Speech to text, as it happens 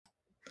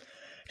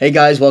Hey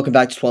guys, welcome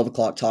back to 12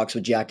 o'clock talks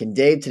with Jack and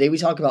Dave. Today we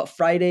talk about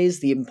Fridays,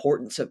 the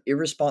importance of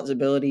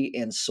irresponsibility,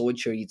 and soy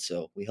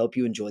chorizo. We hope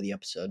you enjoy the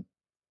episode.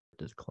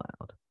 This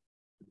cloud.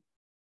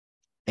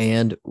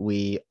 And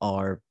we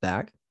are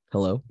back.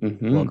 Hello.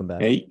 Mm-hmm. Welcome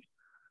back. Hey,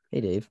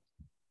 Dave.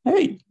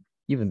 hey.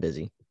 You've been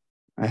busy.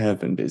 I have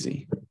been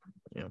busy.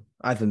 Yeah,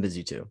 I've been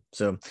busy too.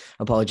 So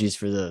apologies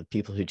for the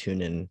people who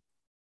tune in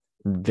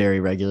very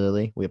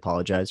regularly. We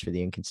apologize for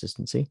the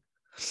inconsistency.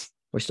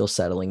 We're still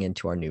settling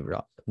into our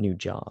new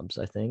jobs,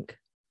 I think.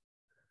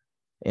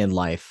 And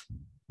life.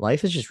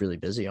 Life is just really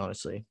busy,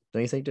 honestly.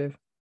 Don't you think, Dave?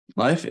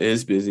 Life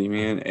is busy,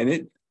 man.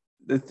 And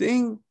the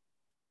thing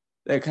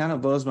that kind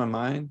of blows my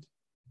mind,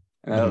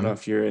 and I don't know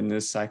if you're in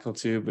this cycle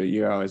too, but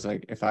you're always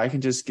like, if I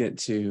can just get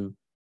to,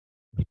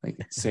 like,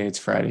 say it's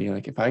Friday,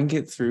 like, if I can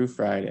get through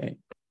Friday,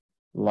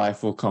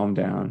 life will calm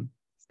down.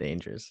 It's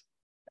dangerous.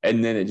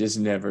 And then it just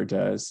never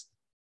does.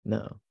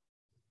 No.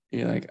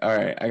 You're like, all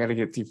right, I got to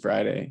get through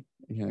Friday.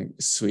 And you're like,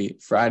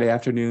 sweet. Friday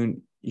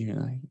afternoon,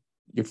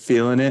 you're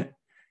feeling it.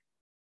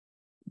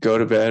 Go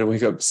to bed,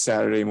 wake up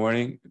Saturday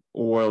morning,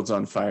 world's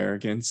on fire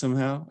again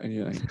somehow. And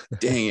you're like,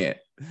 dang it.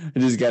 I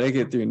just got to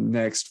get through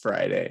next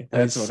Friday.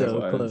 That's what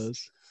so it was.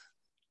 Close.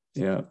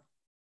 Yeah.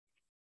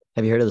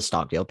 Have you heard of the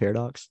Stockdale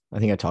paradox? I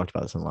think I talked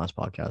about this in the last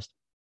podcast.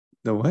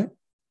 The what?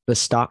 The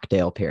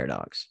Stockdale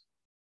paradox.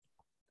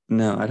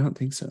 No, I don't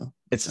think so.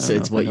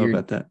 It's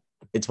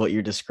what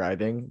you're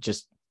describing,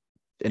 just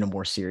in a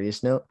more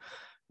serious note.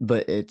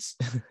 But it's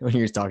when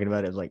you're talking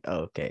about it, it's like,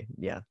 oh, okay,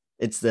 yeah.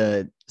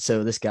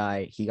 So this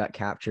guy, he got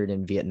captured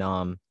in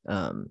Vietnam.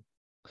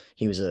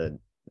 He was in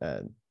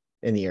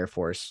the Air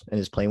Force, and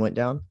his plane went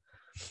down,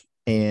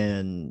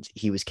 and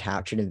he was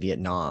captured in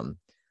Vietnam.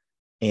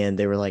 And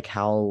they were like,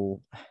 how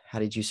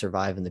did you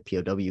survive in the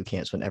POW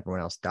camps when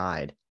everyone else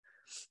died?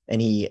 And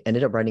he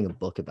ended up writing a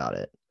book about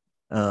it.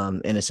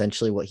 And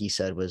essentially what he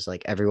said was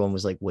like, everyone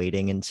was like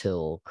waiting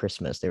until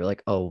Christmas. They were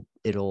like, oh,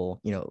 it'll,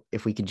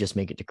 if we could just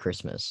make it to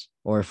Christmas,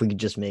 or if we could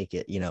just make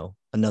it,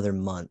 another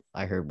month.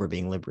 I heard we're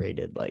being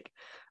liberated, like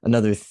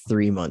another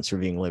 3 months we're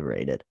being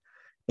liberated.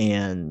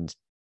 And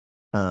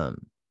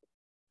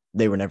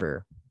they were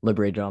never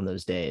liberated on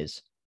those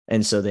days.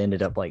 And so they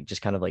ended up like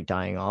just kind of like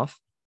dying off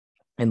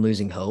and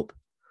losing hope.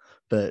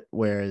 But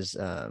whereas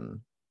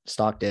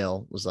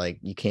Stockdale was like,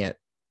 you can't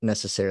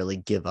necessarily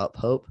give up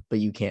hope, but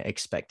you can't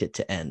expect it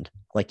to end.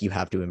 Like, you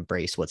have to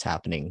embrace what's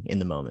happening in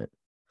the moment.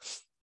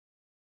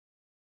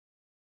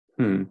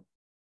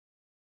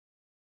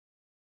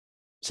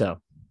 So it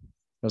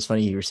was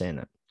funny you were saying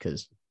that,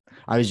 because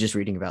I was just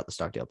reading about the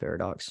Stockdale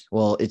paradox.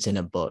 Well, it's in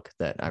a book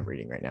that I'm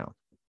reading right now.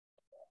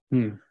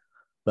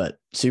 But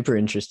super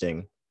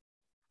interesting.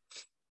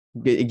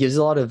 It gives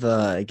a lot of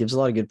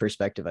good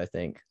perspective, I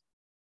think,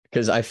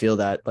 because I feel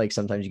that like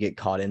sometimes you get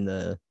caught in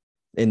the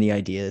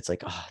idea. It's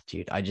like, oh,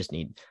 dude, I just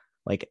need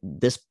like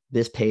this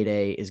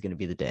payday is going to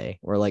be the day,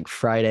 or like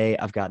Friday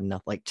I've got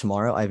enough, like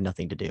tomorrow I have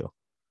nothing to do.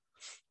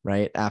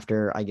 Right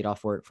after I get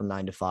off work from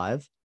 9 to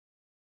 5,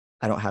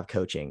 I don't have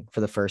coaching for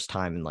the first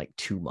time in like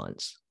 2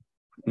 months.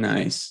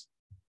 Nice.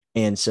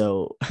 And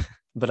so,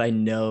 but I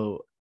know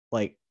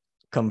like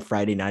come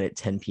Friday night at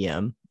 10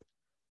 p.m.,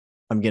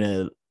 I'm going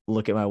to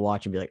look at my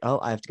watch and be like, oh,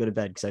 I have to go to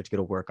bed because I have to go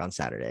to work on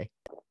Saturday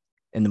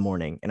in the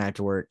morning. And I have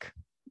to work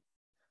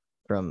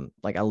from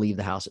like, I'll leave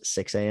the house at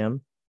 6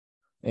 a.m.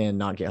 and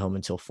not get home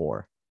until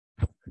 4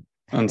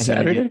 on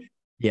Saturday.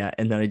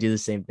 And then I do the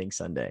same thing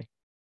Sunday.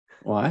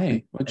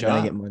 Why? What job?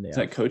 I get Monday Is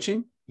that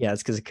coaching? Yeah,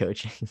 it's because of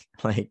coaching.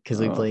 Like, because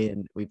we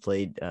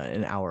played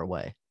an hour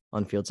away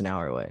on fields, an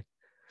hour away.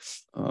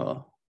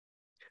 Oh,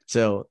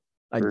 so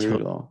I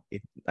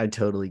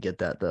totally get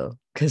that though,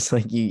 because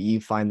like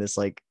you find this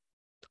like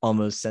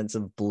almost sense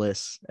of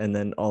bliss, and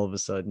then all of a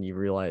sudden you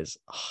realize,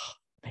 oh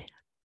man,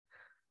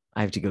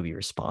 I have to go be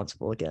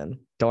responsible again.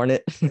 Darn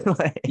it.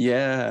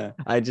 Yeah.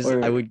 I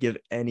would give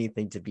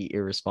anything to be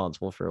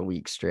irresponsible for a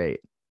week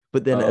straight.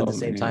 But then at the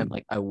same time,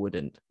 like I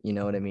wouldn't, you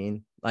know what I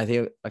mean? I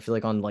feel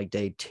like on like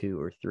day 2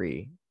 or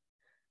 3,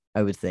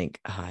 I would think,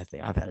 I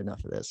think I've had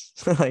enough of this.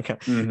 Like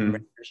I'm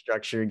ready for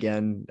structure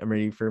again. I'm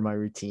ready for my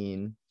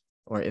routine,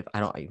 or if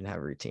I don't even have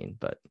a routine,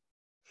 but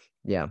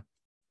yeah.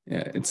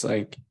 Yeah. It's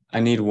like,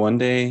 I need one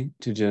day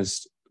to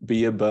just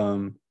be a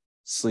bum,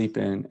 sleep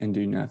in, and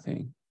do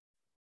nothing.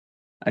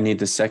 I need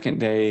the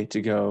second day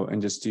to go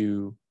and just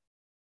do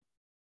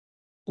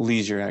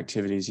leisure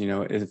activities.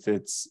 If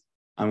it's,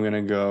 I'm going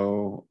to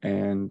go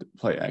and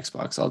play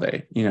Xbox all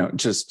day,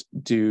 just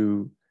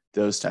do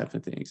those type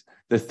of things.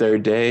 The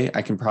third day,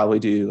 I can probably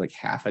do like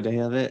half a day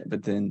of it,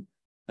 but then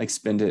like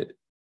spend it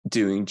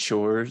doing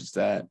chores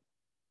that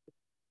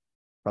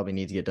probably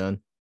need to get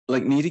done.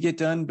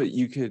 But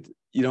you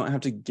don't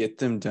have to get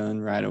them done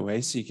right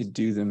away. So you could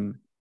do them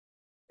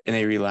in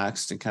a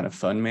relaxed and kind of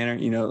fun manner.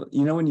 When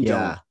you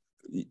don't,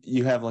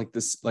 you have like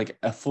this, like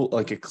a full,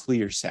 like a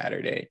clear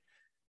Saturday.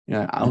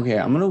 Okay,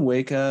 I'm going to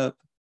wake up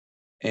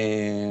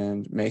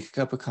and make a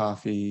cup of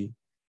coffee,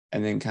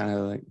 and then kind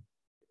of like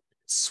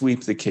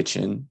sweep the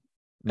kitchen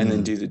and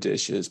then do the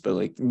dishes. But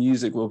like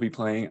music will be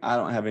playing. I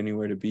don't have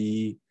anywhere to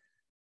be.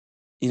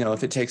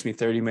 if it takes me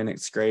 30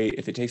 minutes, great.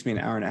 If it takes me an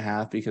hour and a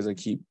half because I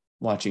keep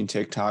watching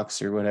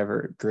TikToks or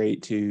whatever,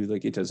 great too.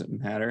 Like, it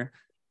doesn't matter.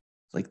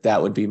 Like,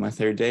 that would be my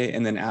third day.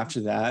 And then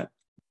after that,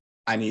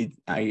 I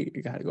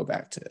gotta go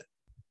back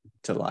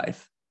to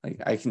life.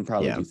 Like, I can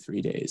probably do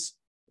 3 days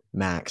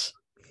max.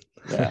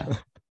 Yeah.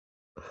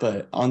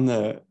 But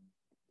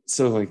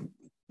so like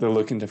the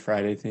look into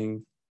Friday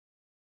thing,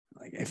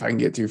 like, if I can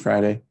get through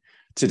Friday,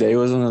 today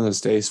was one of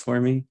those days for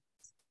me,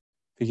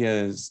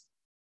 because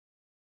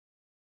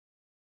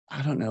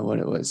I don't know what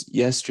it was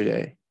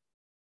yesterday.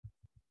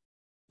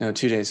 No,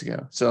 2 days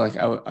ago. So like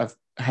I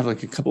have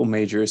like a couple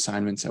major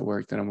assignments at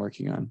work that I'm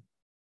working on.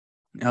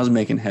 I was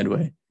making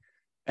headway.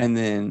 And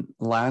then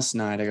last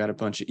night I got a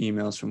bunch of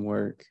emails from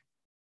work.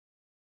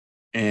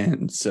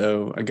 And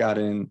so I got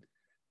in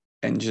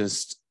and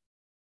just,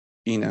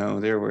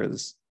 there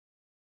was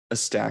a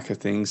stack of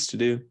things to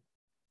do.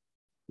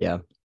 Yeah.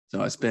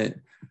 So I spent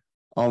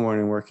all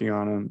morning working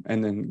on them,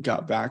 and then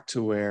got back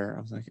to where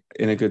I was like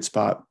in a good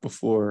spot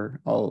before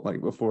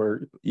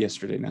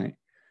yesterday night.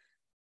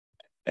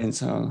 And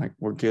so I'm like,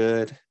 we're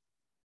good.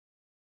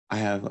 I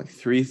have like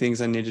 3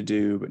 things I need to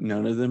do, but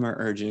none of them are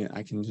urgent.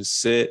 I can just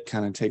sit,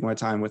 kind of take my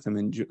time with them,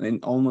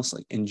 and almost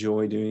like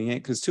enjoy doing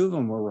it. Because 2 of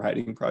them were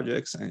writing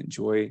projects. I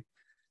enjoy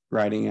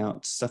writing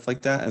out stuff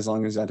like that, as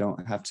long as I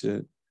don't have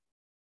to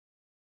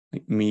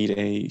like meet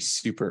a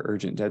super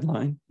urgent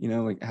deadline,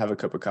 like have a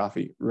cup of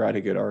coffee, write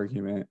a good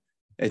argument.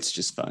 It's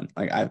just fun.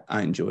 Like,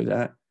 I enjoy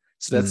that.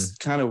 So that's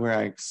kind of where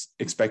I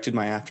expected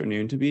my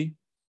afternoon to be.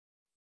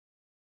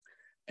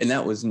 And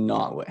that was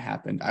not what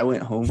happened. I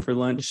went home for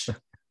lunch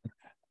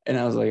and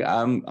I was like,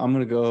 I'm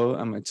going to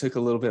go. Took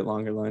a little bit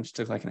longer lunch,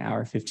 took like an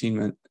hour,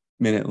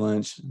 15-minute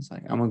lunch. I was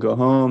like, I'm going to go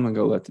home and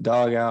go let the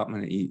dog out. I'm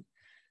going to eat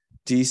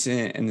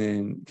decent and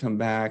then come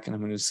back, and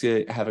I'm going to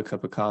sit, have a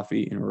cup of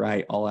coffee, and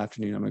write all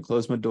afternoon. I'm going to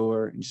close my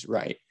door and just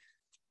write.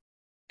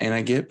 And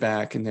I get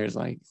back and there's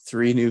like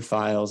 3 new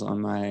files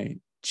on my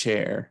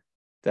chair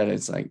that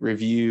it's like,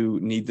 review,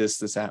 need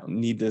this out,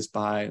 need this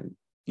by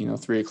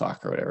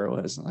 3:00 or whatever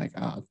it was. I'm like,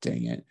 oh,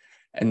 dang it.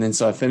 And then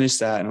so I finished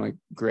that and I'm like,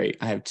 great,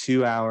 I have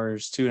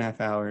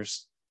 2.5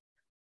 hours,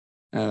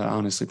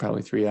 honestly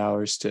probably 3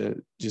 hours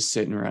to just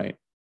sit and write.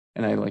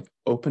 And I like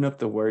open up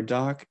the Word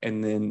doc,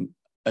 and then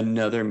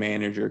another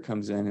manager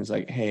comes in and is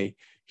like, hey,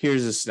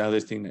 here's this other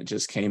thing that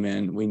just came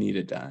in, we need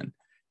it done.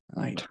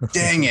 I'm like,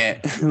 dang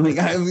it. Like,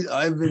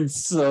 I've been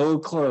so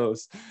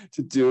close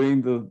to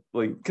doing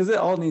because it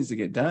all needs to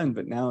get done,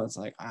 but now it's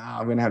like,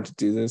 I'm gonna have to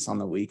do this on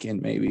the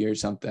weekend maybe, or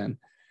something,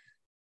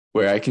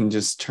 where I can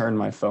just turn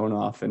my phone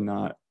off and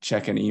not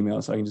check an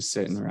email, so I can just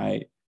sit and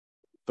write.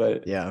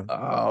 But yeah,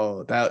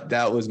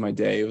 that was my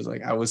day. It was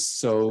like I was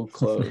so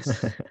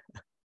close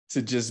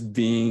to just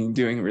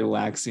doing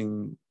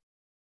relaxing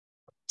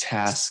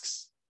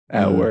tasks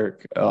at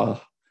work. Oh,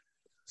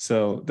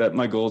 so that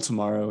my goal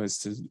tomorrow is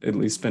to at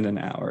least spend an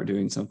hour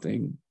doing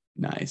something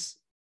nice.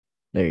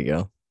 There you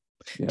go.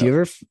 Yep. Do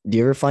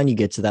you ever find you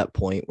get to that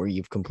point where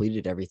you've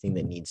completed everything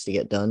that needs to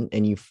get done,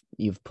 and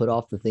you've put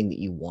off the thing that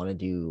you want to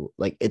do?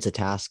 Like, it's a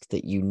task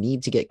that you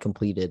need to get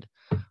completed,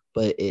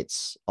 but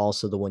it's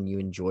also the one you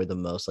enjoy the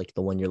most, like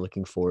the one you're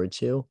looking forward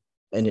to,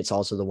 and it's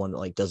also the one that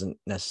like doesn't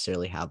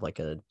necessarily have like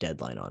a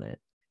deadline on it.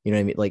 You know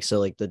what I mean? Like, so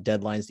like the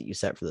deadlines that you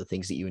set for the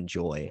things that you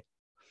enjoy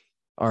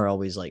are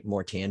always like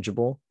more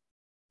tangible,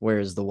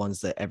 whereas the ones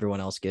that everyone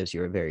else gives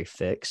you are very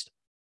fixed.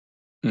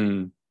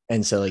 And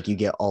so like you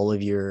get all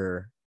of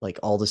your like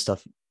all the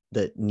stuff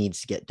that needs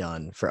to get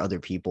done for other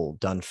people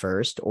done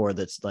first, or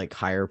that's like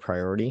higher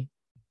priority,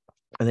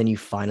 and then you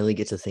finally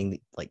get to the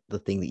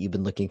thing that you've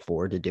been looking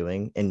forward to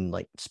doing and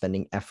like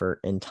spending effort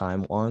and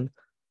time on,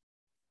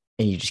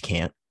 and you just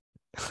can't.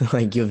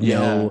 Like, you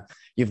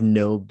have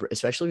no,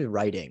 especially with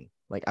writing.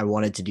 Like, I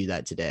wanted to do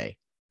that today.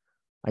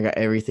 I got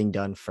everything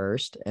done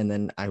first, and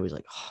then I was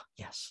like, oh,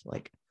 yes,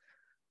 like,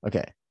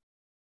 okay.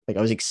 Like,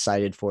 I was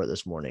excited for it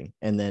this morning,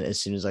 and then as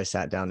soon as I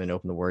sat down and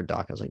opened the Word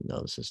doc, I was like,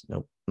 no, this is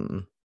nope.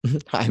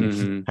 I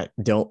do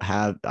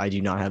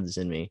not have this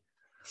in me.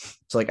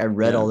 So like, I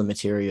read all the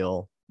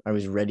material, I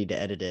was ready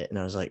to edit it, and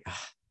I was like,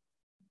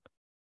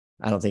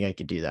 I don't think I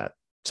could do that.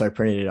 So I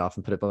printed it off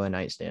and put it on my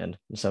nightstand.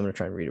 So I'm gonna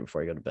try and read it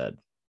before I go to bed.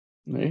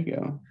 There you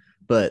go.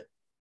 But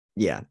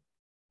yeah,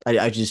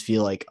 I just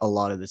feel like a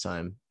lot of the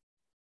time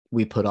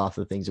we put off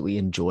the things that we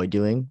enjoy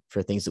doing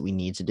for things that we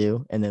need to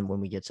do, and then when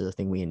we get to the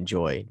thing we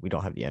enjoy, we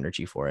don't have the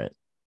energy for it.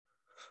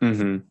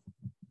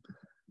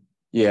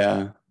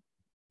 Yeah,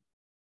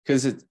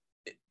 because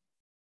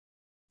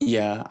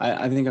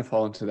I think I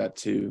fall into that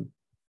too,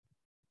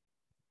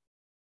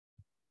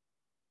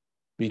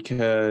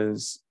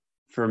 because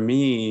for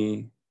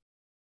me,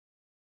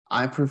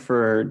 I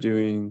prefer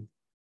doing,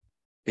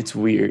 it's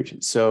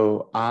weird.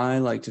 So I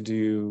like to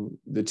do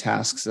the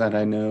tasks that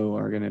I know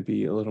are going to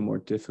be a little more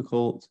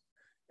difficult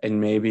and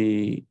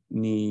maybe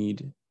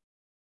need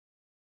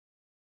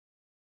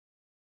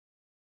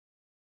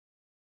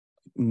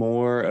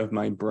more of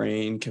my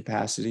brain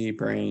capacity,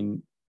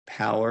 brain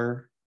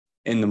power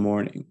in the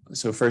morning.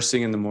 So first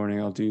thing in the morning,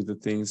 I'll do the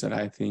things that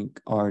I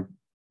think are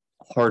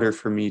harder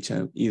for me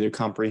to either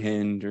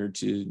comprehend or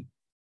to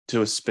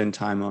spend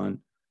time on.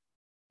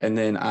 And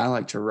then I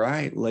like to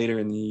write later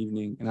in the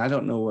evening, and I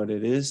don't know what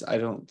it is. I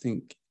don't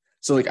think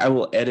so. Like I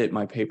will edit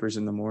my papers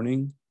in the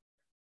morning,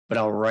 but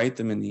I'll write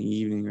them in the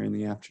evening or in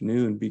the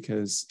afternoon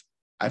because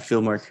I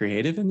feel more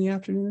creative in the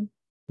afternoon.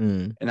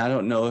 Mm. And I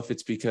don't know if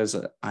it's because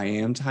I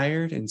am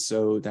tired, and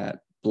so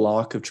that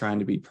block of trying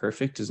to be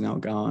perfect is now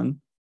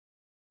gone.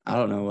 I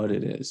don't know what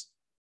it is.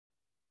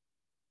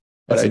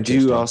 But That's I do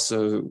interesting.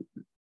 also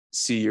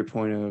see your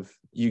point of,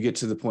 you get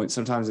to the point,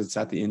 sometimes it's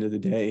at the end of the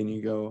day and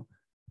you go,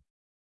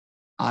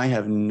 I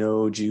have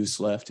no juice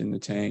left in the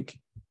tank.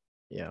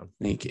 Yeah.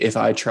 Like if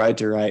I tried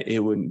to write, it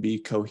wouldn't be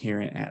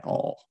coherent at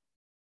all.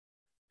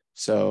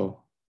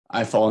 So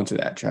I fall into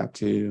that trap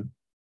too.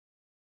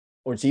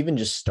 Or it's even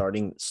just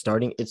starting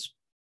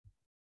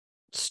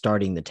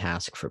the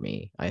task for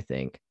me, I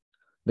think,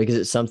 because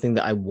it's something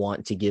that I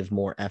want to give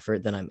more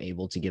effort than I'm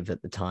able to give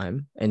at the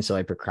time. And so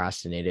I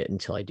procrastinate it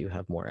until I do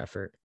have more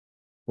effort,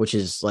 which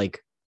is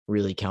like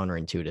really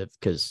counterintuitive,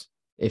 because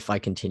if I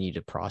continue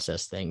to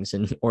process things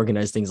and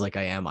organize things like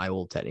I am, I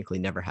will technically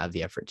never have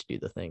the effort to do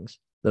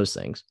those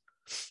things.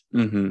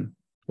 Mm-hmm.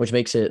 Which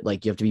makes it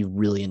like you have to be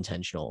really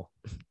intentional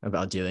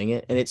about doing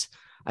it. And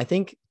I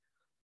think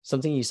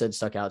something you said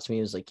stuck out to me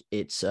is like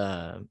it's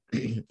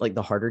like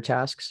the harder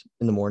tasks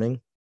in the morning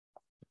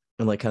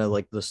and like kind of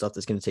like the stuff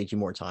that's going to take you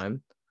more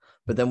time.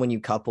 But then when you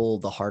couple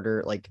the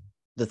harder, like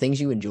the things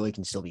you enjoy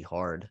can still be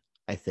hard,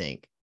 I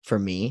think, for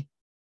me.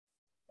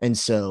 And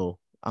so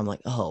I'm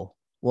like, oh,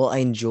 well, I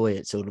enjoy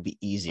it, so it'll be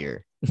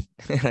easier.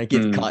 And I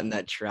get caught in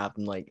that trap.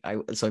 And like I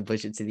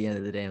push it to the end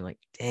of the day. I'm like,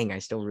 dang, I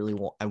still really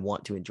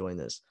want to enjoy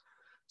this.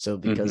 So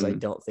because I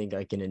don't think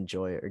I can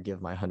enjoy it or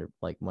give my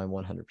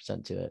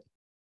 100% to it,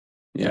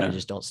 then I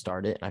just don't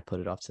start it and I put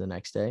it off to the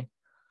next day.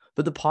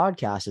 But the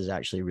podcast is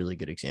actually a really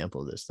good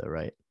example of this, though,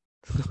 right?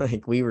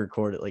 Like we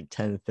record at like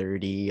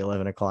 10:30,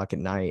 11 o'clock at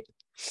night.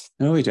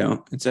 No, we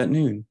don't. It's at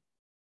noon.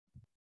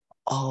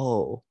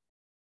 Oh,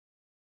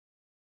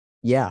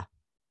 yeah.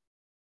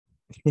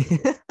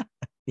 It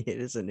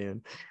is at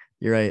noon.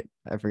 You're right.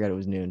 I forgot it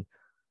was noon.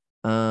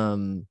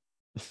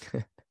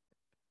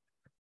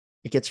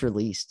 It gets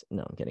released.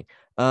 No, I'm kidding.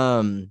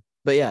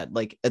 But yeah,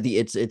 like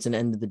it's an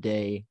end of the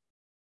day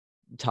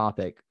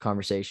topic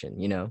conversation,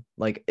 you know,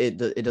 like it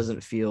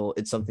doesn't feel,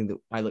 it's something that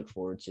I look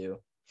forward to,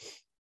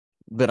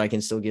 but I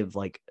can still give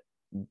like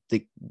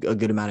a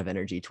good amount of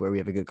energy to where we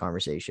have a good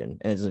conversation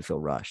and it doesn't feel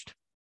rushed.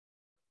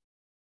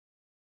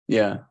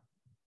 Yeah.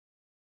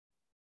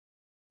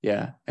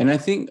 And I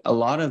think a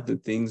lot of the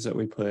things that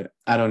we put,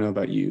 I don't know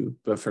about you,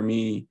 but for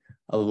me,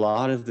 a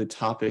lot of the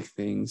topic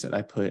things that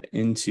I put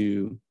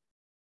into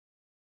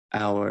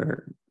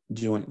our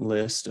joint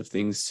list of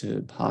things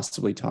to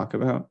possibly talk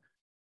about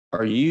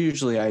are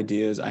usually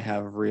ideas I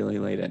have really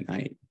late at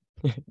night.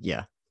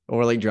 Yeah.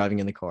 Or like driving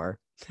in the car.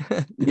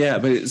 Yeah,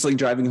 but it's like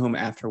driving home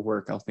after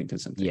work, I'll think of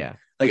something. Yeah.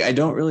 Like I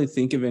don't really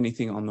think of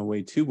anything on the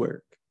way to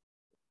work.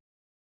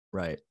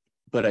 Right.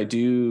 But I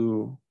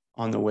do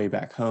on the way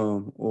back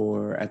home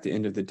or at the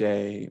end of the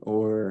day,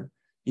 or,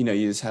 you know,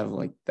 you just have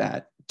like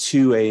that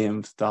 2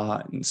 a.m.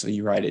 thought. And so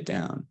you write it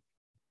down.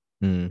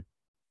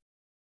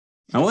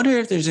 I wonder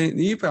if there's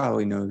you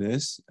probably know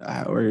this,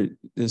 or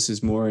this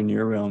is more in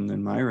your realm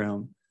than my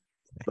realm,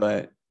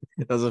 but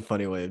that was a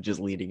funny way of just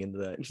leading into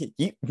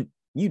that.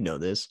 You know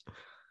this.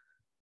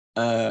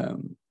 Because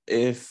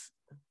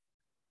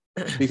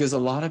a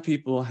lot of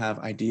people have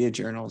idea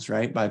journals,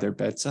 right, by their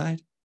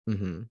bedside.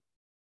 Mm-hmm.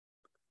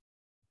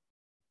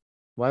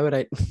 Why would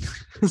I?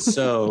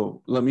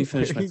 So let me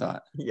finish my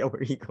thought. Yeah, where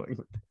are you going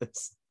with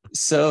this?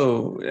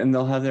 So, and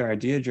they'll have their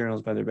idea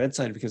journals by their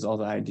bedside because all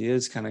the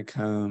ideas kind of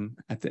come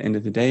at the end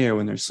of the day or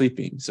when they're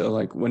sleeping. So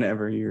like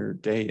whenever your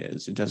day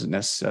is, it doesn't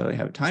necessarily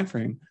have a time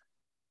frame,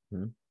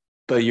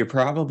 but you're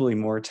probably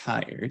more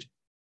tired.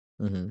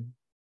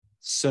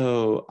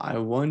 So I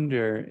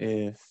wonder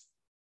if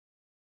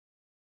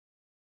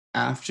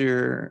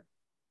after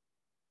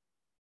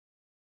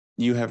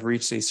you have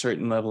reached a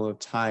certain level of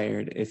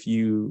tired, if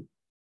you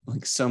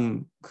like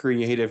some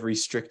creative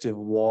restrictive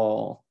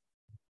wall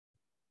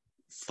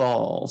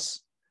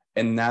falls,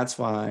 and that's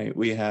why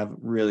we have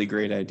really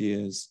great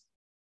ideas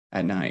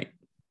at night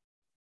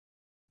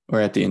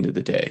or at the end of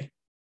the day.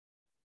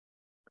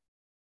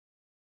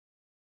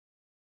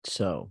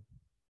 So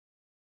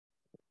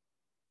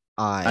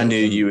I knew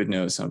you would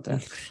know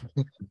something.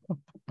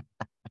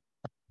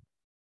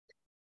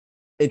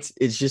 It's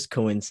just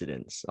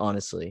coincidence,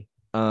 honestly.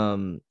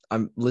 I'm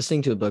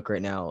listening to a book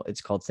right now.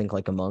 It's called Think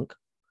Like a Monk,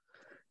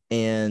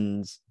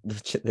 and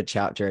the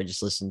chapter I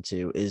just listened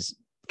to is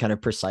kind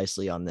of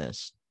precisely on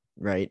this,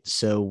 right?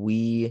 So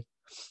we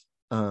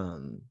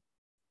all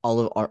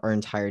of our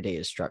entire day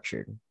is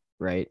structured,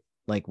 right?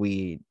 Like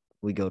we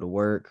go to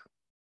work,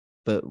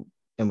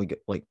 and we go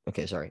like,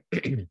 okay, sorry.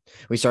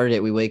 We started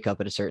it, we wake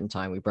up at a certain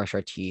time, we brush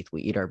our teeth,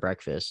 we eat our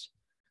breakfast,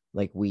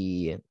 like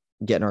we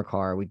get in our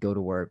car, we go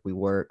to work, we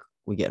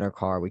get in our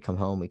car, we come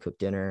home, we cook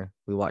dinner,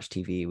 we watch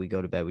TV, we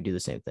go to bed, we do the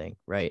same thing,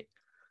 right?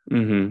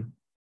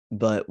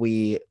 but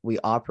we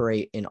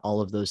operate in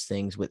all of those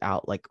things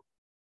without like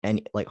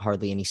any, like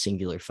hardly any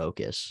singular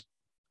focus.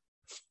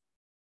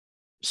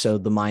 So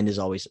the mind is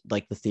always,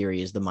 like, the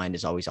theory is the mind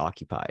is always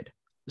occupied.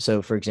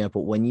 So for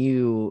example, when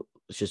you,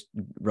 let's just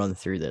run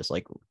through this,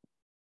 like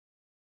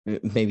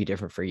it may be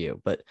different for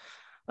you, but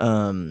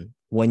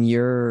when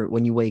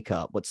you wake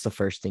up, what's the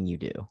first thing you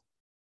do?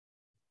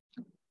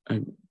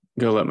 I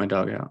go let my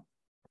dog out.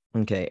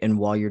 Okay. And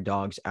while your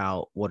dog's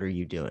out, what are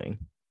you doing?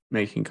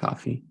 Making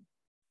coffee.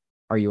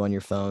 Are you on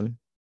your phone?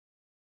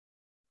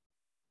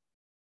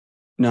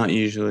 Not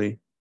usually.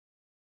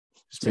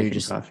 Just So you're making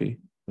just coffee.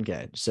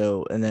 Okay.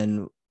 So, and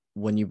then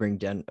when you bring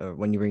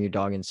when you bring your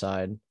dog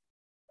inside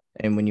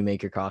and when you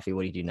make your coffee,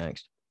 what do you do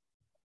next?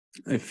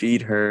 I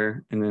feed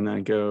her and then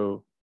I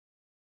go.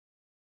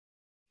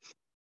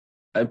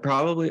 I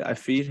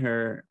feed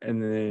her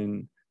and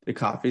then the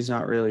coffee's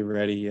not really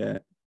ready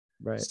yet.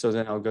 Right. So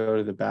then I'll go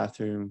to the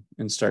bathroom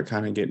and start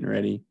kind of getting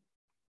ready.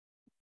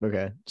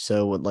 Okay.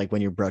 So like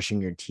when you're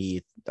brushing your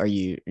teeth, are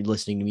you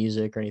listening to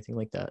music or anything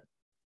like that?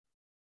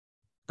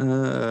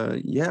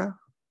 Yeah.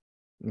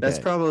 Okay. That's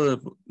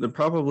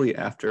probably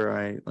after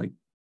I like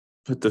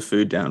put the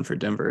food down for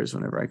Denver is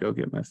whenever I go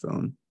get my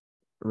phone.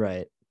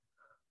 Right.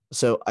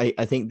 So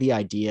I think the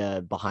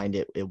idea behind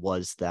it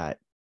was that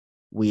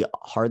we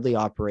hardly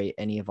operate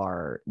any of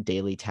our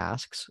daily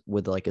tasks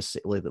with like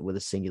with a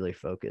singular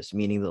focus,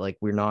 meaning that like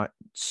we're not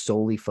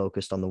solely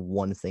focused on the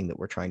one thing that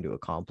we're trying to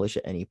accomplish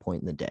at any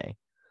point in the day.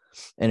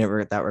 And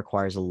that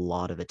requires a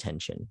lot of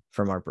attention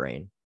from our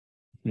brain.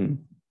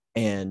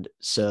 And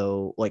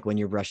so like when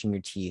you're brushing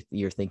your teeth,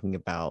 you're thinking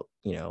about,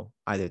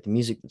 either the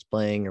music that's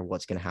playing or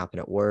what's going to happen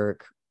at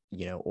work,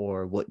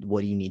 or what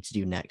do you need to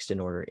do next in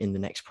the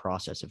next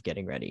process of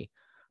getting ready?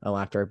 Oh,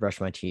 after I brush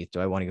my teeth,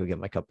 do I want to go get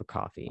my cup of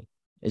coffee?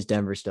 Is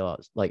Denver still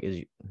out? Like,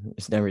 is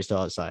Denver still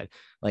outside?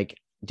 Like,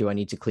 do I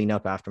need to clean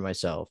up after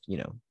myself?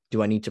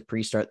 Do I need to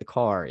pre-start the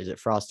car? Is it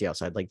frosty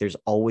outside? Like, there's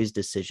always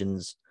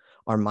decisions.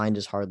 Our mind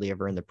is hardly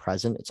ever in the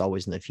present. It's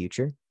always in the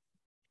future.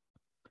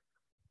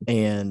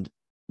 And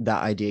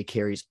that idea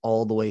carries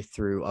all the way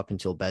through up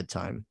until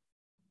bedtime,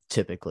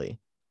 typically.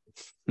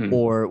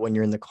 Or when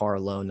you're in the car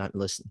alone,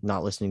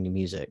 not listening to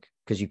music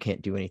because you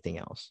can't do anything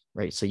else,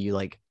 right? So you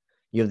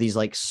have these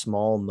like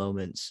small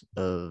moments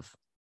of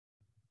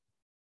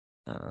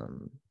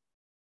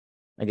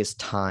I guess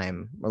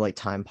time, or like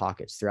time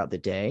pockets throughout the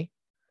day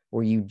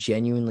where you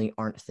genuinely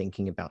aren't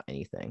thinking about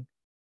anything.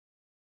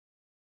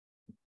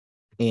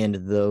 And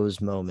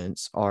those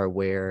moments are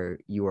where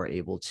you are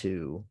able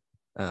to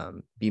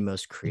be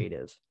most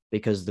creative,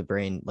 because the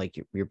brain, like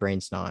your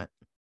brain's not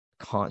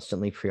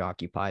constantly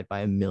preoccupied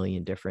by a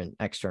million different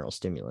external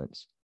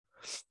stimulants.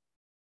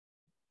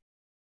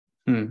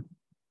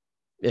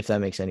 If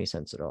that makes any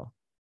sense at all.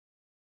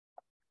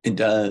 It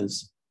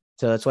does.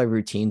 So that's why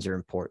routines are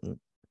important.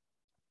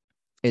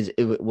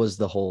 It was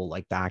the whole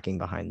like backing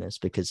behind this,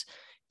 because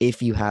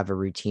if you have a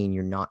routine,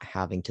 you're not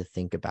having to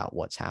think about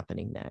what's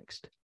happening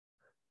next.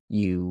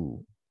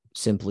 You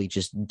simply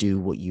just do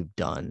what you've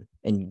done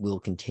and will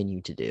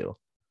continue to do.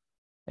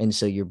 And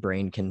so your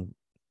brain can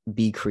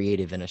be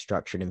creative in a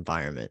structured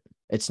environment.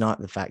 It's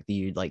not the fact that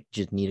you like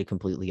just need a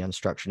completely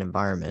unstructured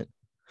environment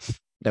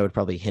that would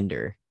probably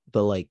hinder,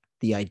 but like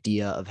the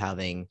idea of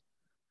having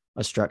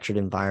a structured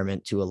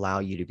environment to allow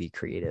you to be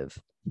creative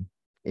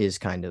was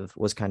kind of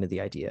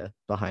the idea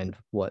behind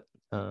what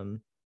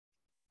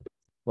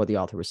the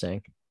author was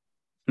saying,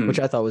 which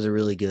I thought was a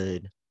really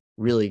good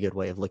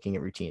way of looking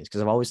at routines,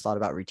 because I've always thought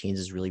about routines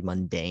as really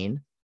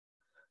mundane,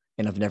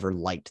 and I've never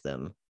liked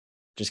them,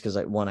 just because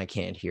one, I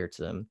can't adhere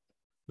to them,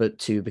 but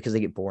two, because they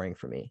get boring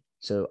for me.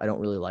 So I don't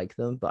really like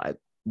them. But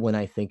when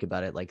I think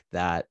about it like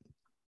that,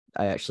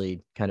 I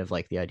actually kind of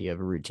like the idea of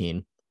a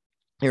routine.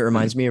 It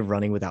reminds me of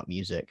running without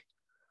music.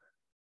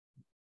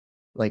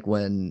 Like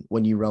when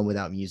you run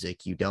without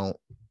music,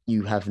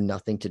 you have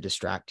nothing to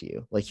distract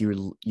you. Like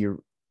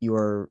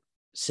you're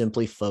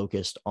simply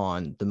focused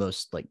on the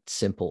most like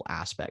simple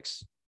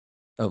aspects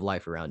of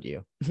life around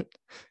you,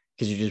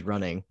 because you're just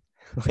running.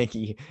 Like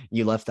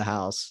you left the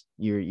house,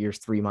 you're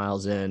 3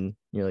 miles in,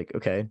 you're like,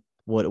 okay,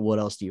 what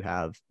else do you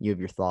have? You have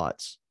your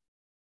thoughts.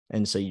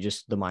 And so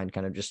the mind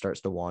kind of just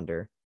starts to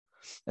wander.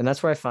 And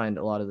that's where I find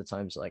a lot of the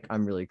times like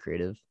I'm really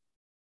creative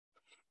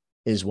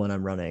is when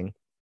I'm running,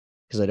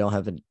 because I don't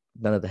have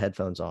none of the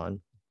headphones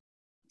on.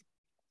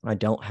 I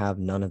don't have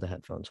none of the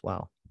headphones.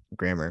 Wow,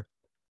 grammar.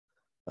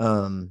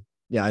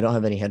 Yeah, I don't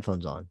have any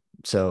headphones on.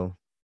 So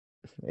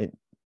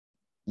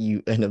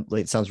you end up,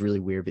 like, it sounds really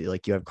weird, but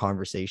like you have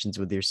conversations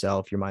with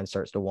yourself. Your mind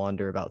starts to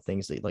wander about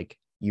things that like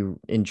you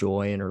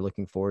enjoy and are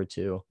looking forward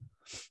to.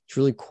 It's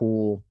really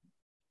cool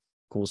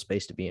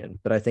space to be in.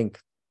 But I think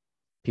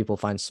people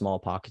find small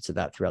pockets of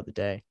that throughout the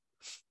day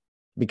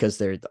because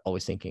they're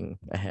always thinking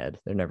ahead.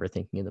 They're never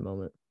thinking in the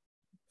moment.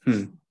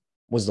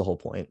 Was the whole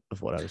point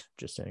of what I was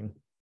just saying.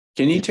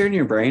 Can you turn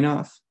your brain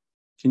off?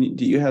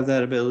 Do you have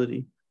that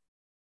ability?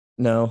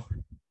 No.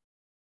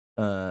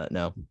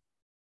 No.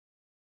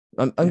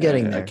 I'm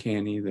getting there. I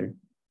can't either.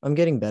 I'm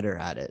getting better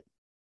at it,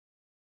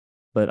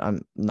 but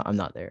I'm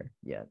not there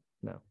yet.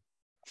 No.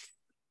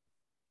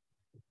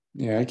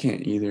 Yeah, I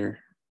can't either.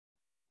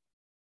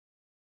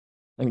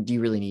 I mean, do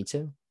you really need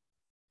to?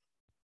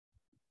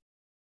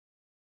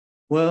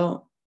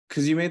 Well,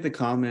 because you made the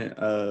comment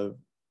of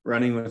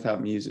running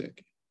without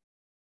music,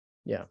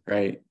 Yeah.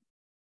 right?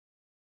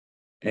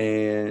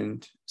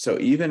 And so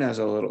even as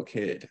a little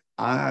kid,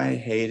 I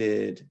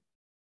hated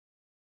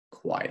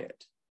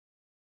quiet.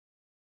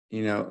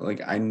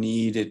 Like I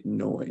needed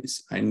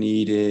noise.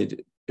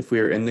 If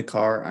we were in the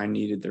car, I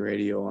needed the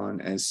radio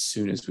on as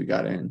soon as we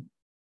got in.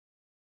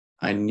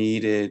 I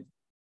needed,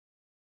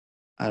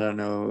 I don't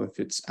know if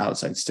it's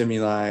outside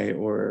stimuli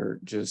or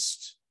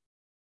just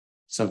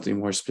something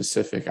more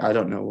specific. I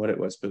don't know what it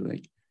was, but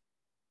like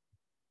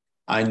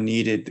I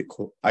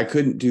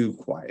couldn't do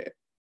quiet.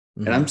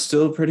 And I'm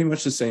still pretty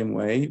much the same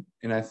way.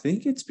 And I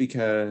think it's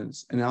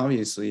because, and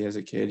obviously as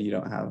a kid, you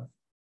don't have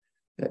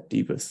that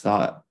deep of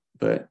thought,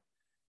 but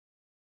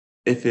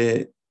if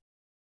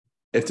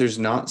there's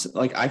not,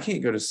 like, I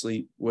can't go to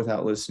sleep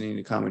without listening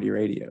to comedy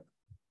radio.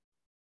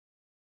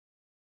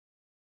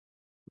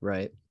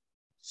 Right.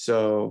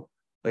 So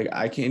like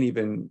I can't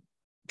even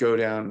go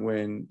down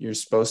when you're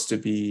supposed to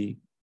be,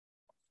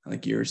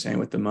 like you were saying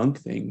with the monk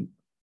thing,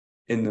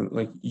 in the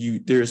like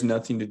there's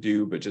nothing to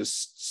do but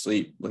just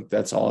sleep. Like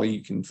that's all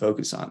you can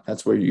focus on.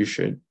 That's where you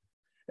should.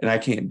 And I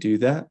can't do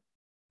that.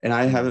 And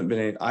I haven't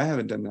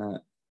done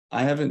that.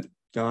 I haven't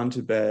gone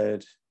to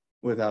bed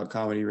without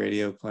comedy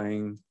radio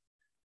playing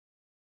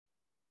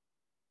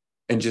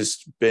and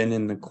just been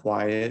in the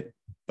quiet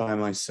by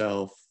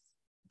myself,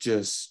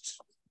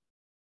 just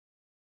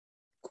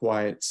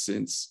quiet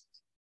since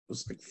I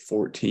was like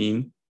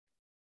 14,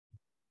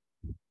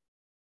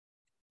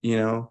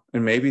 and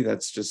maybe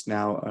that's just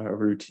now a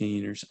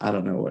routine, or I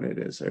don't know what it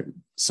is, or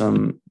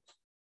some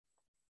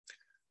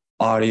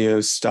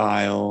audio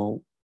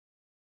style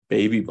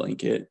baby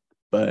blanket,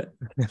 but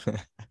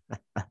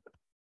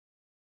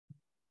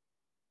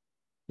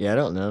Yeah, I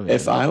don't know, man.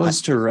 if I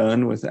was to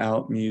run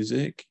without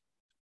music,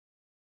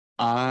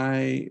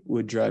 I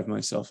would drive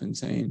myself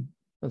insane.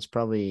 That's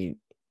probably,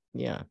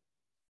 yeah.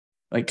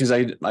 Like, because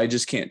I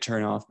just can't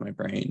turn off my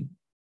brain.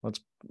 That's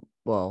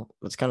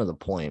kind of the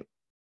point.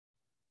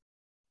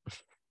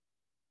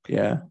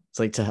 Yeah. It's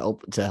like to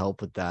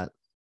help with that.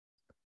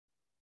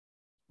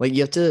 Like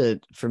you have to,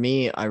 for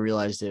me, I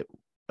realized it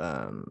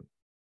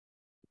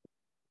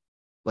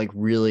like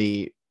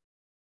really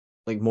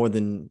like more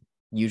than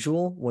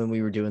usual when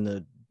we were doing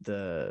the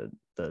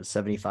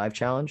 75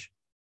 challenge,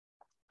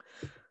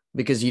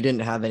 because you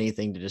didn't have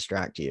anything to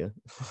distract you.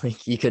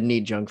 Like you couldn't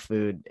eat junk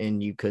food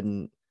and you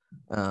couldn't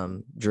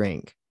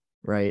drink,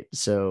 right?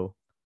 So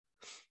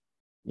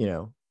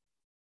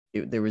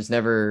there was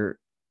never,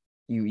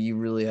 you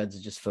really had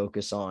to just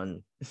focus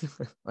on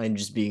on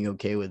just being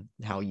okay with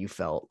how you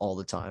felt all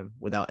the time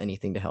without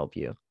anything to help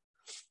you.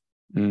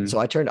 So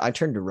I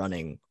turned to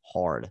running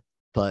hard,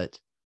 but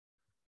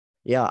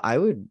yeah, I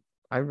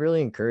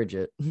really encourage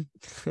it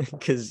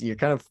because you're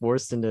kind of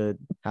forced into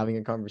having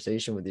a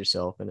conversation with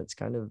yourself, and it's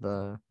kind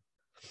of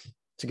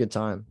it's a good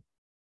time.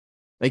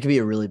 It could be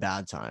a really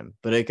bad time,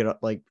 but it could,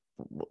 like,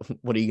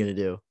 what are you gonna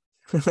do?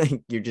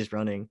 Like you're just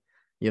running.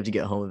 You have to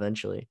get home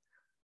eventually.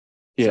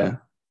 Yeah. So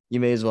you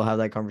may as well have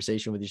that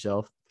conversation with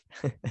yourself.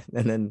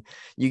 And then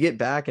you get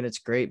back and it's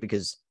great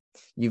because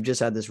you've just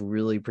had this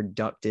really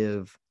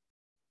productive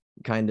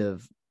kind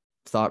of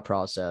thought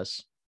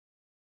process.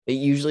 It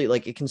usually,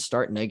 like, it can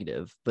start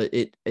negative, but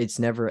it's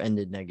never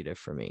ended negative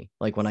for me.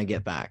 Like when I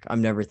get back,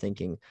 I'm never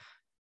thinking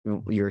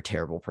you're a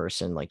terrible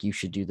person, like you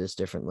should do this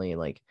differently.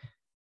 Like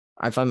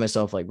I find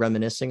myself like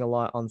reminiscing a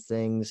lot on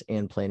things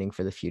and planning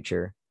for the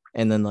future,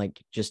 and then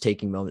like just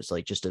taking moments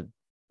like just to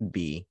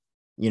be,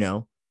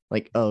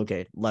 like, oh,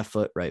 okay, left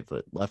foot, right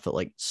foot, left foot,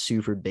 like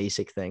super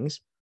basic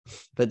things.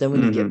 But then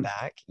when you get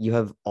back, you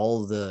have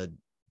all the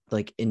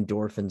like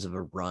endorphins of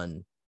a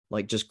run,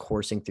 like just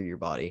coursing through your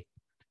body.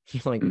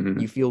 Like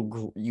you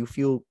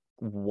feel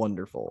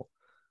wonderful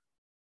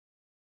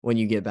when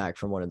you get back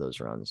from one of those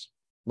runs.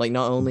 Like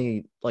not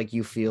only like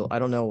you feel, I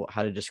don't know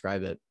how to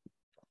describe it,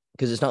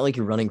 because it's not like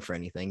you're running for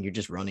anything. You're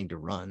just running to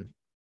run.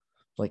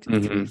 Like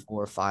 3,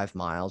 4, 5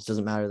 miles.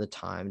 Doesn't matter the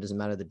time, doesn't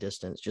matter the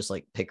distance. Just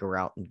like pick a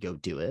route and go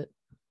do it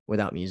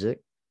without music.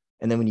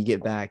 And then when you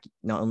get back,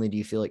 not only do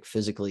you feel like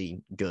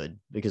physically good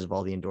because of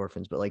all the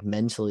endorphins, but like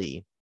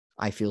mentally,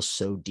 I feel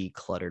so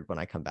decluttered when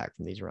I come back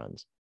from these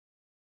runs.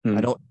 I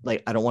don't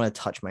want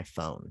to touch my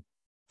phone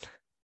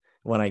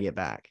when I get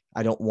back.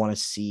 I don't want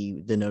to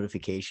see the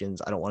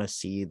notifications. I don't want to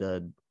see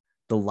the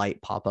light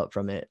pop up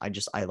from it.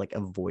 I like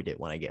avoid it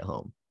when I get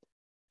home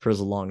for as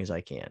long as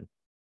I can.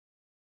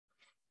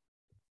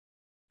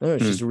 No,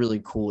 it's just a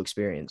really cool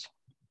experience.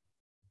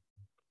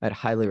 I'd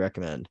highly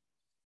recommend.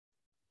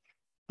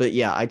 But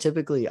yeah, I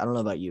don't know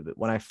about you, but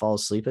when I fall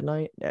asleep at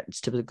night,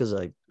 it's typically because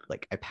I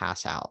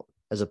pass out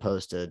as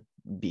opposed to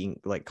being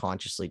like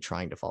consciously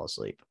trying to fall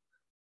asleep.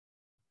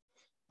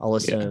 I'll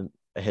listen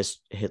to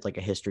hit like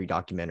a history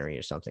documentary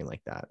or something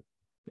like that,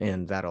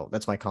 and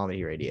that's my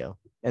comedy radio.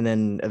 And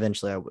then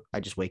eventually I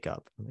just wake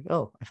up. I'm like,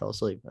 oh, I fell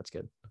asleep. That's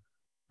good.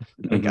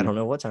 Like I don't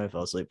know what time I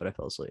fell asleep, but I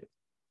fell asleep.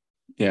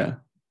 Yeah.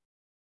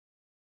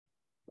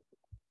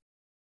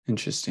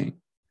 Interesting.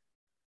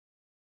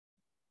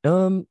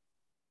 I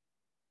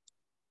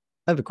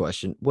have a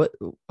question. What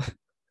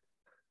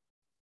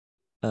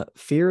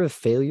fear of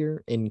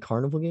failure in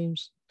carnival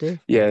games, Dave?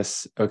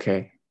 Yes.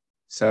 Okay.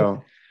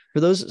 So For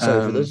those,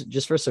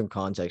 just for some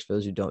context, for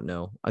those who don't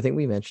know, I think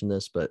we mentioned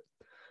this, but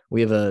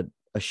we have a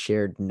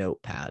shared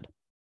notepad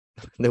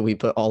that we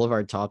put all of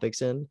our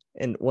topics in,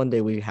 and one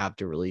day we have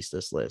to release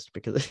this list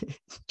because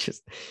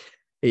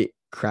it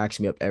cracks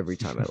me up every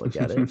time I look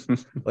at it.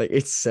 Like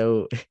it's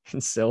so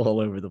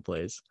all over the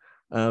place.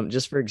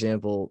 Just for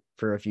example,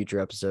 for a future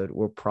episode,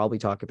 we'll probably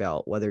talk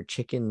about whether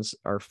chickens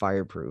are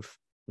fireproof.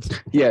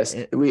 yes,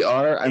 And, we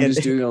are. I'm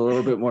just doing a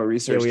little bit more yeah,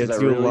 research we have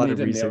because to I do a really lot need of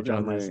to nail research down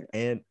on this, my.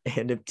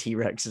 and if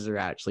T-Rexes are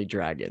actually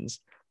dragons.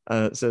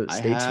 So I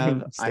stay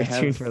tuned. have Stay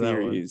tuned for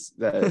theories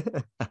that that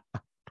one. That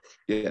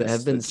yes,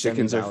 have been that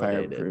chickens are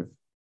semi-validated.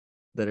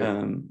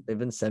 fireproof. They've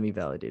been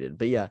semi-validated.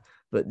 But yeah,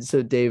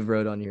 so Dave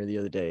wrote on here the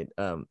other day,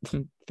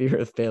 fear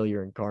of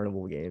failure in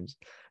carnival games.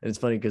 And it's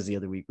funny because the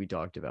other week we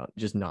talked about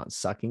just not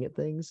sucking at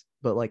things,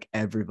 but like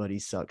everybody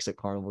sucks at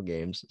carnival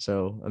games.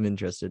 So I'm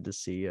interested to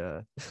see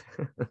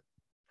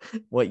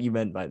what you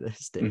meant by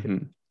this, Dave.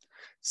 Mm-hmm.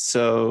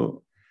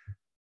 So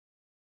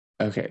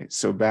okay,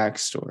 so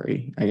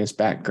backstory, I guess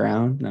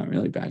background, not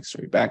really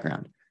backstory,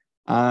 background.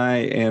 I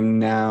am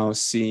now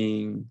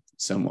seeing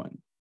someone,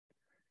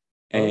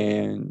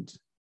 and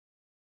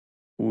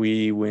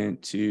we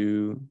went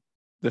to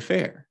the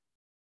fair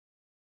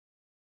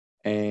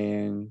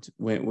and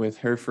went with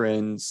her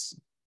friends,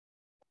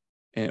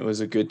 and it was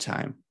a good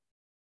time.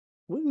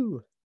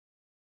 Woo.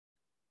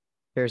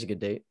 Fair's a good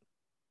date.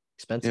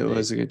 Expensive It date.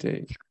 was a good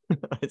date.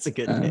 It's a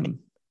good date.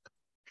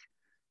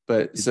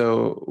 But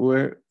so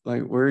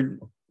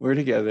we're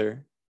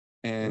together,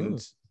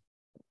 and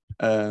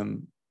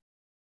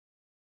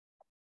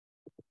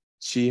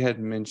she had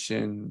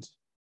mentioned,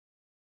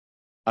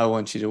 I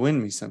want you to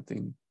win me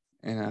something.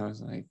 And I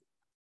was like,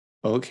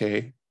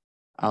 okay,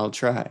 I'll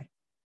try.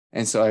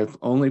 And so I've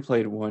only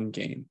played one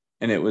game,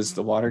 and it was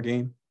the water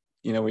game,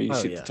 where you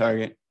shoot the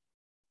target.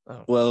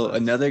 Well, nice.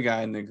 Another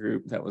guy in the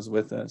group that was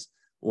with us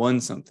won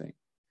something.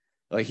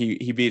 Like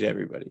he beat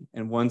everybody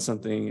and won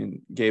something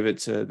and gave it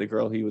to the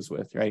girl he was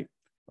with, right?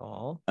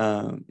 Oh.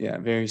 Yeah,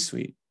 very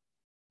sweet.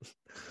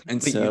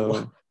 And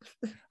so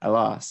I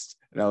lost.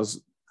 And I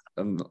was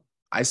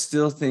I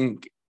still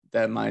think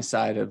that my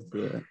side of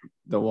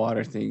the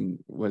water thing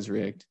was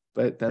rigged,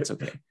 but that's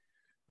okay.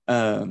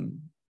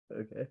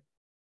 Okay.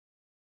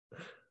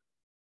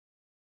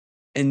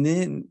 And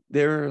then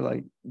there are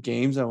like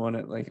games I want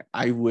to, like,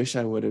 I wish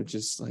I would have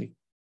just like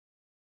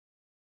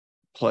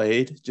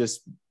played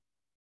just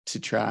to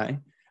try,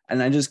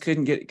 and I just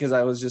couldn't get, because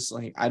I was just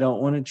like, I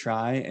don't want to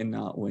try and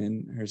not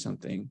win or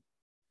something.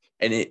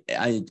 And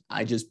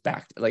I just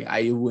backed, like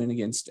I went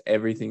against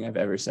everything I've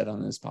ever said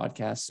on this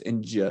podcast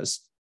and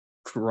just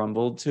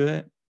crumbled to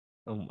it.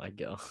 Oh my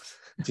god,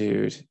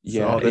 dude.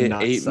 Yeah, it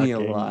ate me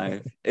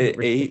alive. It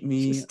ate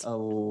me just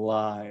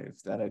alive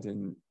that I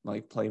didn't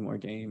like play more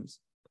games.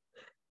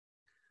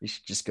 You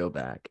should just go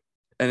back.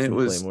 And it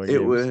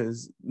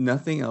was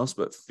nothing else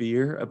but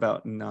fear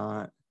about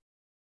not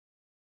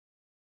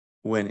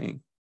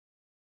winning.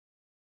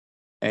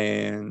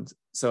 And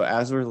so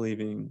as we're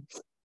leaving,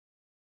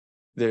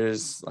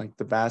 there's like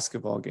the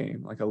basketball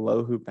game, like a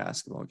low hoop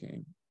basketball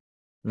game.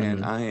 Mm-hmm.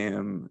 And I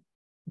am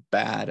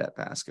bad at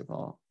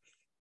basketball.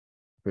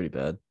 Pretty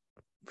bad.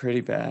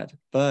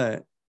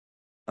 But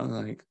I'm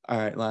like, all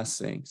right,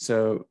 last thing.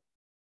 So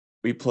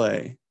we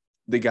play.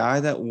 The guy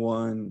that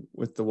won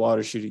with the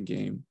water shooting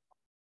game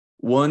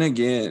won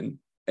again,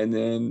 and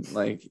then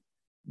like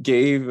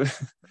gave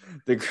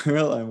the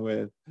girl I'm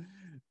with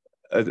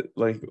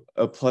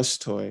a plush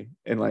toy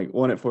and like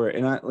won it for her.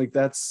 And I like,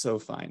 that's so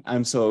fine.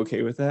 I'm so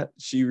okay with that.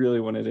 She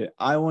really wanted it.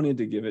 I wanted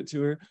to give it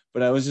to her,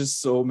 but I was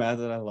just so mad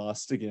that I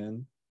lost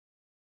again.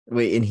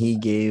 Wait, and he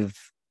gave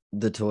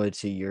the toy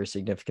to your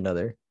significant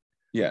other?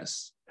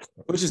 Yes,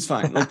 which is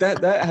fine. Like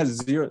that has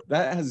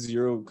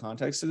zero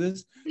context to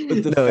this.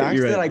 But the fact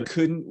that I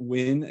couldn't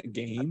win a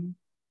game,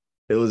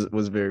 it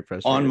was very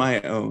frustrating on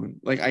my own.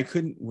 Like I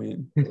couldn't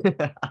win.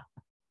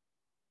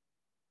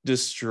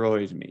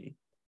 Destroyed me.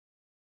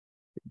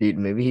 Dude,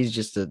 maybe he's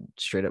just a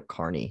straight up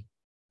carny.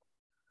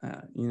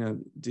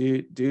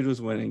 Dude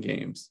was winning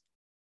games,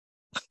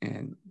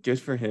 and good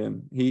for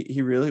him.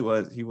 He really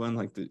was. He won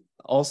like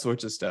all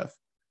sorts of stuff,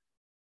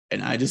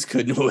 and I just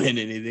couldn't win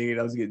anything, and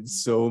I was getting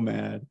so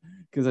mad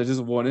because I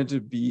just wanted to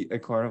beat a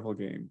carnival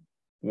game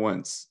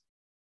once,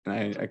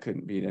 and I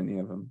couldn't beat any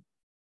of them.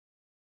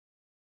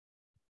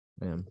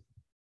 Man,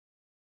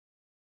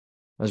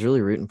 I was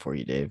really rooting for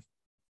you, Dave.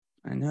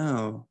 I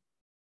know.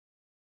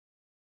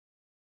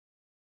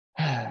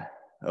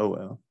 Oh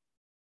well.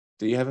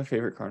 Do you have a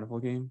favorite carnival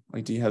game?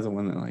 Like, do you have the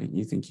one that like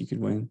you think you could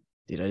win?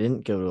 Dude, I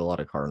didn't go to a lot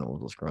of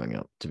carnivals growing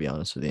up, to be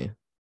honest with you.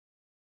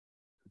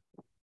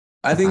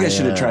 I think I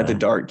should have tried the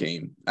dart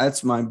game.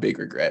 That's my big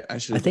regret. I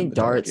think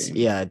darts.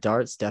 Yeah,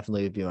 darts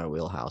definitely would be my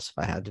wheelhouse if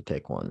I had to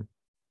pick one.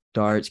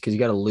 Darts, because you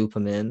got to loop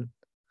them in.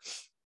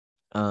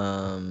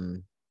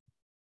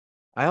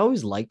 I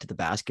always liked the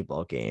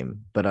basketball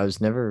game, but I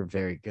was never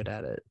very good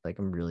at it. Like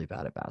I'm really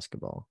bad at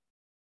basketball.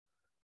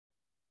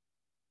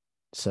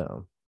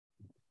 So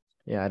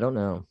yeah, I don't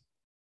know.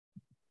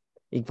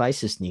 Ik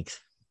weiß es nicht.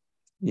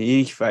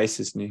 Ich weiß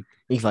es nicht.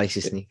 Ich weiß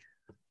es nicht.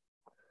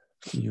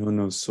 Yo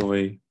no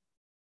soy.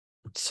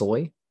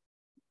 Soy?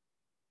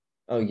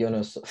 Oh, yo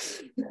no soy.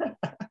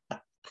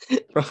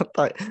 Bro,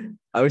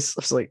 I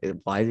was like,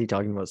 why is he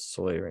talking about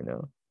soy right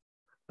now?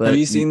 But have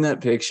you seen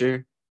that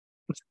picture?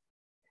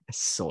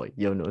 Soy,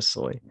 yo no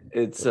soy.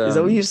 It's Is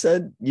that what you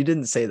said? You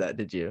didn't say that,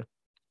 did you?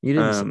 You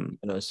didn't say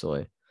yo no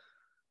soy.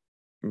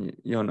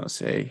 Yo no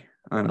sé.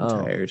 I'm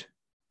tired.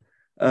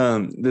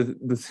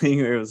 The thing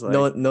where it was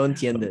like no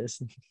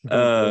entiendes.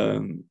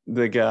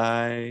 The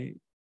guy,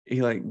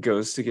 he like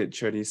goes to get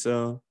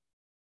chorizo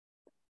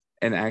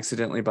and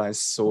accidentally buys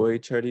soy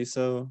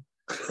chorizo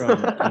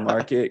from a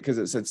market because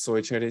it said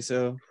soy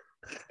chorizo,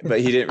 but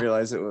he didn't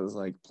realize it was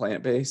like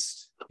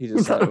plant-based. He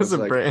just thought it was a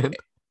like brand.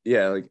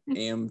 Yeah, like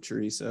am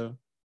chorizo.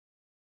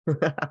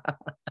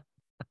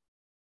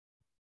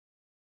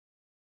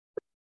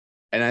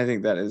 And I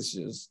think that is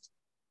just,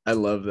 I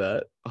love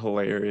that.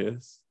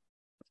 Hilarious.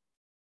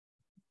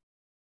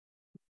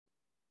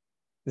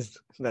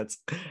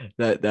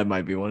 That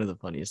might be one of the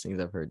funniest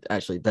things I've heard.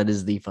 Actually, that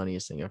is the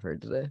funniest thing I've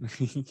heard today.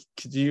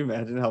 Could you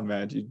imagine how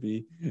mad you'd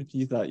be if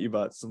you thought you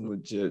bought some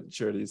legit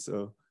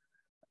chorizo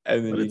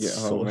and then you get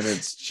home and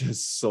it's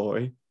just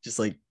soy? Just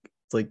like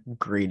it's like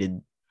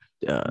grated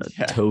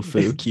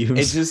tofu cubes.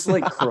 It just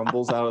like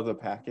crumbles out of the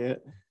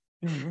packet.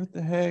 What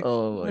the heck?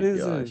 Oh my what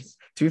is gosh. This?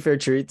 To be fair,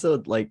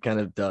 chorizo like kind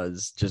of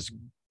does just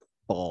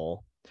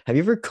fall. Have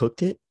you ever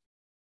cooked it?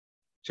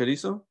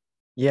 Chorizo?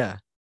 Yeah.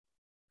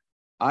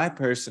 I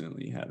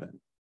personally haven't.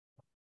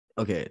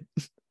 Okay.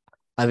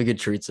 I have a good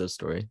chorizo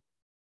story.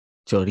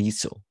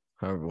 Chorizo,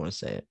 however you want to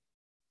say it.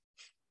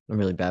 I'm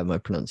really bad at my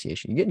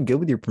pronunciation. You're getting good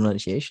with your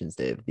pronunciations,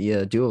 Dave.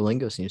 The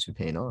Duolingo seems to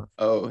be paying off.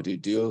 Oh,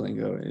 dude,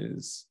 Duolingo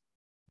is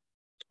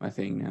my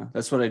thing now.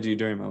 That's what I do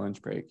during my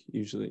lunch break,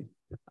 usually.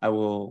 I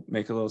will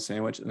make a little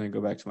sandwich and then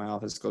go back to my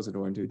office, close the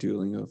door, and do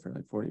Duolingo for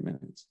like 40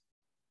 minutes.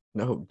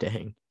 No,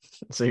 dang.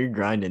 So you're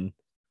grinding.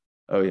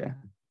 Oh, yeah.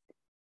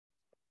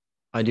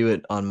 I do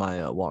it on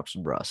my walks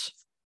with Russ.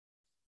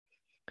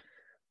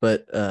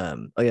 But,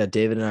 oh yeah,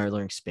 David and I are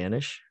learning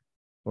Spanish.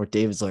 Or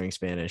David's learning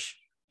Spanish.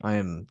 I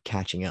am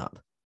catching up.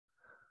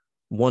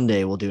 One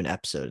day we'll do an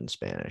episode in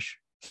Spanish.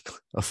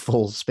 A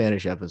full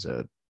Spanish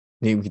episode.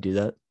 Maybe we could do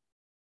that.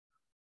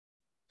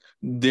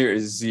 There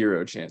is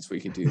zero chance we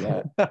could do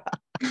that.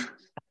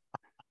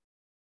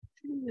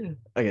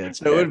 Okay, that's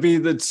fair. It would be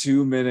the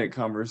 2-minute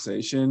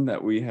conversation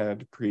that we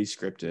had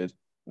pre-scripted.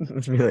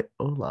 It'd be like,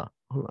 hola,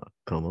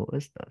 ¿cómo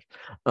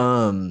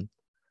estás?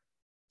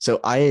 So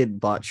I had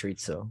bought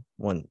chorizo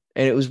and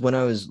it was when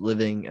I was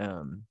living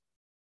in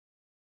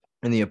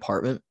the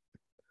apartment,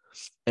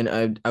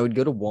 and I would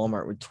go to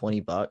Walmart with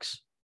 $20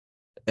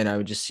 and I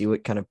would just see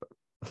what kind of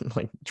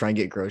like try and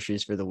get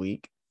groceries for the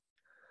week.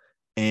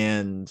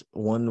 And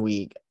one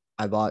week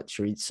I bought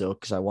chorizo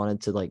because I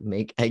wanted to like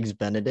make eggs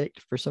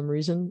Benedict for some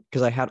reason,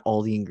 because we had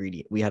all the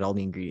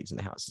ingredients in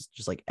the house. It's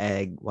just like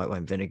egg, white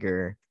wine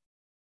vinegar,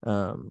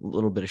 a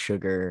little bit of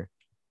sugar.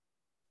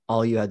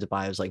 All you had to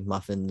buy was like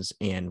muffins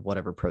and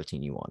whatever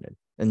protein you wanted,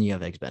 and you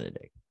have eggs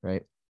Benedict,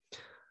 right?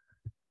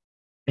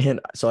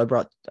 And so I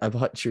bought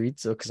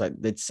chorizo because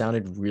it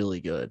sounded really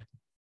good.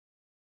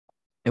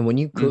 And when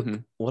you cook,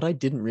 what I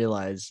didn't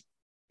realize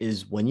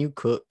is when you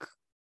cook,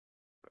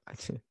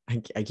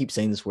 I keep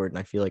saying this word and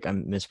I feel like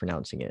I'm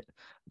mispronouncing it.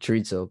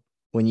 Chorizo.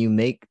 When you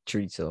make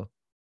chorizo,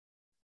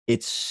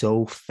 it's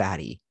so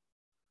fatty.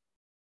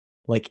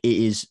 Like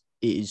it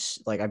is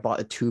like I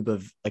bought a tube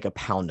of like a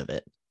pound of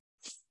it,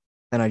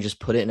 and I just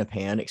put it in a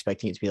pan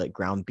expecting it to be like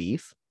ground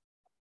beef.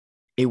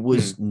 It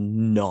was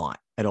not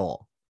at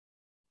all.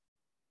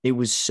 It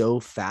was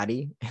so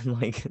fatty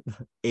and like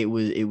it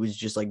was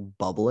just like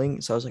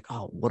bubbling. So I was like,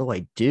 oh, what do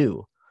I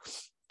do?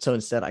 So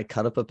instead I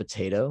cut up a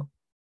potato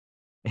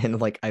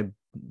and like I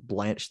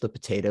blanched the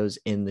potatoes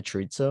in the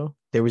chorizo.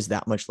 There was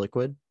that much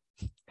liquid.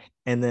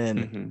 And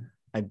then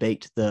I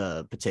baked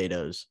the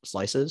potatoes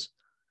slices,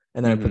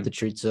 and then I put the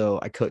chorizo,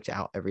 I cooked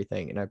out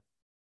everything, and I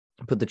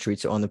put the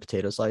chorizo on the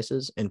potato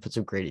slices and put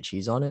some grated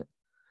cheese on it.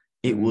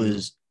 It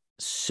was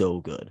so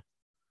good.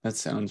 That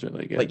sounds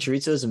really good. Like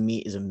chorizo as a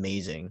meat is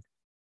amazing,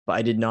 but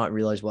I did not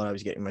realize what I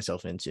was getting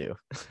myself into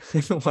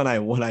when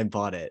I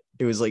bought it.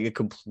 It was like a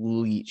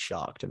complete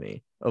shock to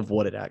me of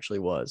what it actually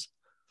was.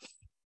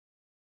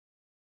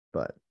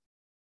 But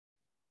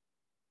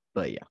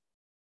yeah.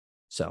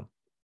 So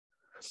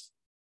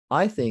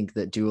I think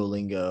that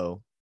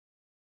Duolingo,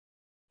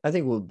 I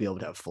think we'll be able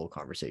to have full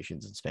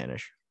conversations in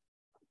Spanish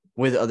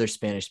with other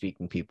Spanish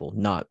speaking people,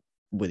 not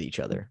with each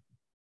other.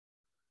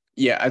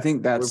 Yeah, I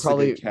think that's we're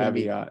probably the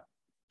caveat.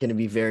 Going to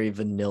be very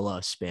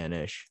vanilla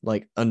Spanish,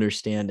 like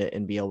understand it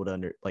and be able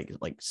to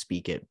like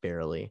speak it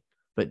barely,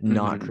 but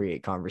not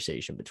create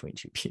conversation between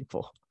two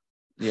people.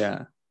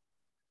 Yeah.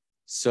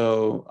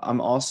 So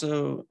I'm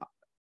also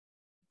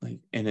like,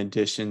 in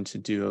addition to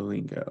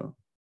Duolingo,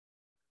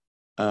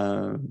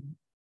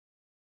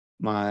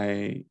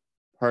 my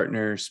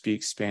partner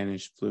speaks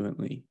Spanish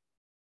fluently.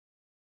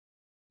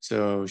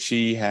 So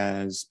she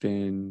has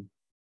been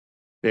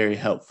very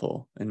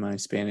helpful in my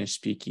Spanish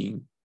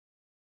speaking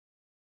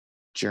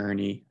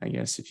journey, I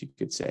guess, if you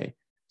could say.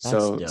 That's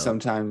So dope.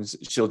 sometimes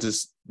she'll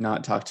just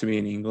not talk to me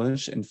in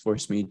English and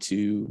force me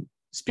to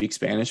speak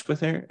Spanish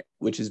with her,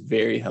 which is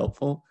very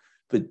helpful.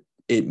 But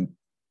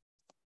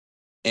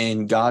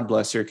and God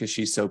bless her, because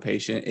she's so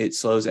patient, it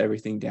slows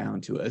everything down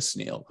to a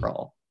snail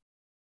crawl,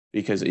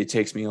 because it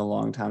takes me a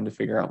long time to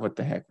figure out what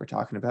the heck we're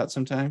talking about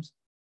sometimes.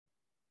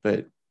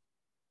 But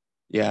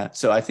yeah,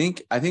 so I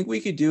think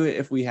we could do it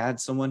if we had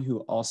someone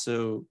who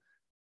also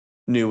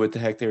knew what the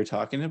heck they were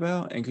talking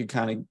about and could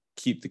kind of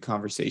keep the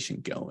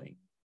conversation going.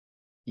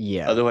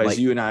 Yeah. Otherwise,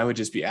 you and I would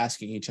just be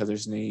asking each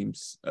other's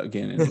names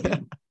again and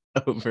again.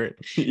 Over.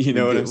 You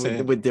know what I'm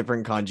saying? With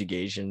different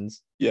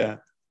conjugations. Yeah.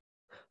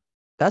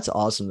 That's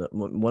awesome. That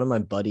one of my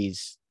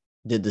buddies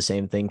did the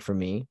same thing for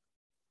me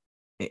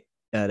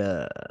at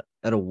a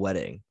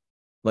wedding.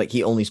 Like,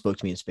 he only spoke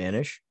to me in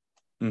Spanish.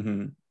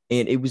 Mm-hmm.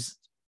 And it was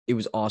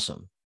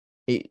awesome.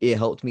 It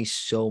helped me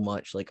so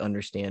much, like,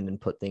 understand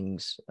and put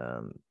things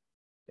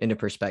into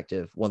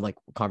perspective, one, like,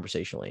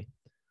 conversationally.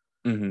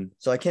 Mm-hmm.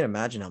 So I can't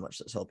imagine how much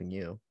that's helping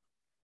you.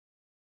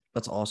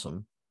 That's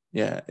awesome.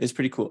 Yeah, it's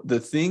pretty cool.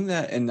 The thing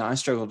that, and I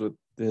struggled with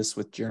this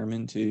with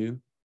German too,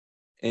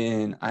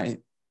 and I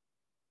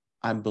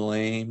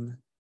blame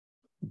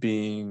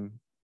being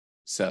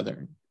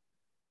Southern,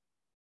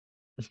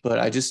 but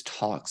I just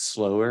talk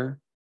slower,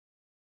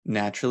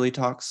 naturally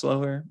talk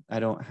slower. I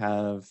don't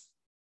have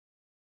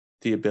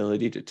the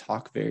ability to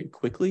talk very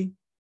quickly.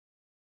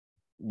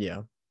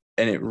 Yeah.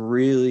 And it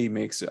really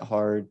makes it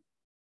hard,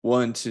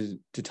 one, to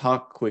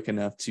talk quick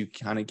enough to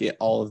kind of get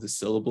all of the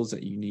syllables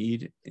that you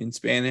need in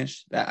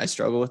Spanish. That I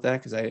struggle with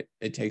that because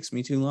it takes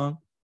me too long.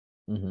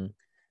 Mm-hmm.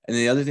 And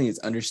the other thing is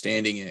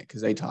understanding it,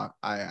 because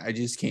I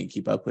just can't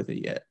keep up with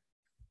it yet.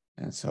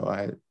 And so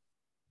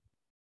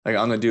like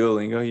on the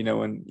Duolingo, you know,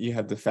 when you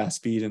have the fast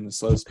speed and the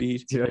slow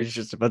speed. Dude, I was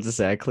just about to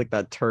say, I clicked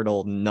that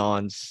turtle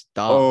nonstop.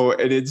 Oh,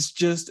 and it's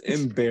just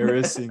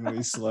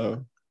embarrassingly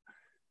slow.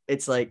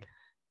 It's like,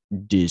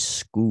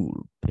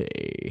 disculpe.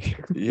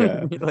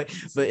 Yeah. Like,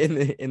 but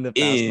in the fast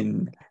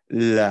In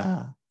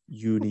la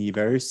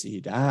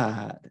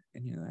universidad,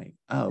 and you're like,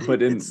 oh,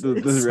 but in it's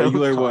the so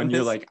regular one,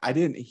 you're honest. like, I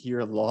didn't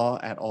hear law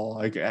at all.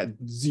 I had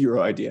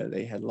zero idea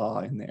they had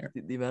law in there.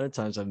 The amount of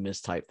times I've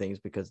mistyped things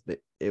because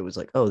it was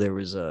like, oh, there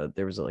was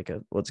like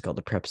a, what's it called,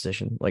 the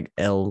preposition, like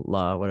el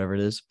la, whatever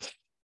it is.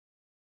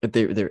 But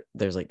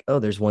there's like, oh,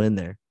 there's one in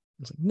there.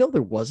 It's like, no,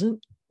 there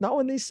wasn't. Not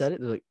when they said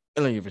it. They're like,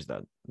 and then you're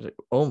done. Like,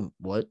 oh,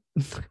 what?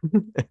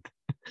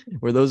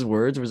 Were those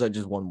words, or was that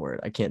just one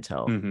word? I can't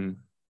tell. Mm-hmm.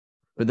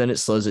 But then it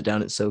slows it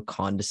down. It's so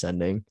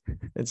condescending.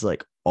 It's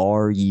like,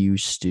 are you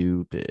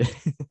stupid?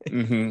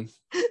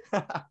 Mm-hmm.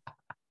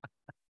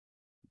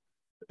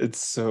 It's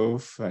so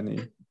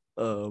funny.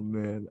 Oh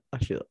man, I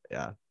feel,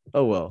 yeah.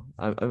 Oh well,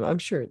 I'm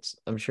sure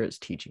it's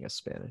teaching us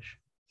Spanish.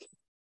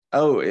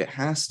 Oh, it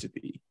has to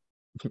be,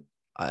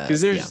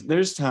 because Yeah.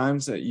 there's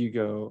times that you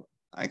go,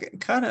 I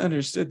kind of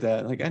understood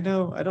that. Like, I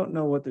don't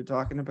know what they're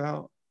talking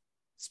about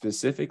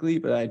specifically,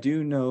 but I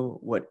do know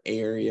what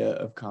area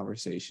of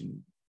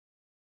conversation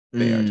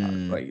they are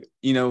talking. Like,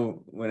 you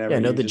know, whenever I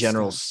know you the just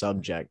general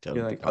subject of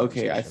you're the like,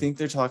 okay, I conversation. think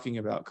they're talking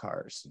about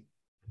cars.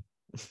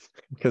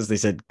 Because they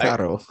said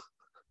caro.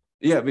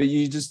 Yeah, but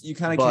you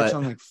kind of catch But-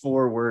 on like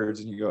 4 words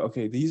and you go,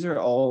 okay, these are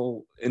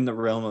all in the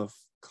realm of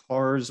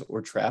cars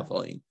or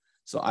traveling.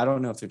 So I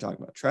don't know if they're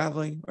talking about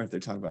traveling or if they're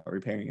talking about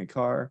repairing a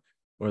car.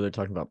 Or they're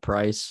talking about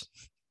price,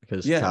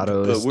 because Yeah,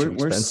 caro but is too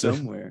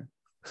expensive.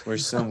 We're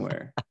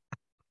somewhere.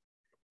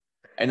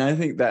 And I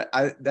think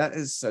that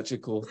is such a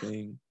cool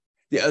thing.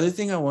 The other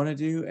thing I want to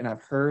do, and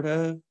I've heard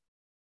of,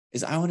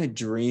 is I want to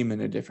dream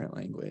in a different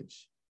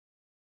language.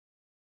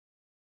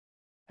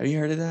 Have you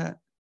heard of that?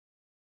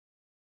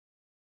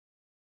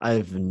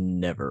 I've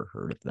never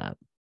heard of that.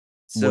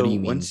 So what do you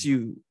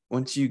mean?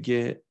 Once you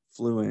get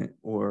fluent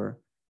or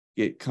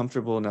get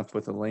comfortable enough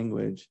with a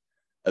language,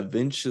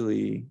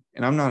 eventually,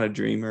 and I'm not a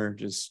dreamer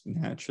just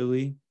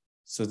naturally,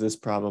 so this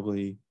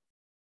probably,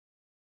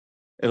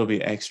 it'll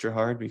be extra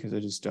hard because I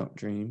just don't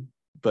dream.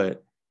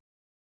 But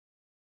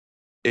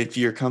if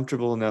you're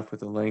comfortable enough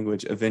with a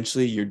language,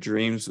 eventually your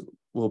dreams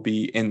will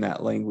be in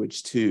that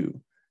language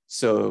too.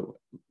 So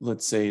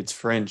let's say it's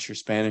French or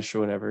Spanish or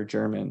whatever,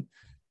 German.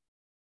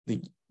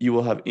 You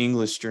will have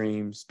English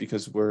dreams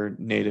because we're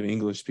native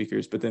English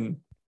speakers, but then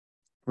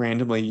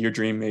randomly your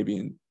dream may be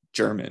in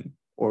German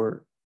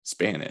or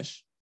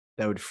Spanish.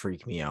 That would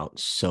freak me out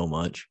so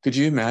much. Could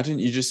you imagine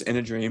you just in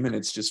a dream and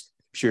it's just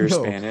pure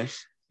Spanish?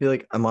 Be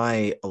like, am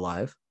I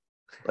alive?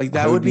 Like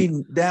that would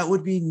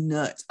be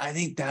nuts. I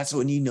think that's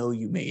when you know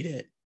you made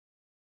it.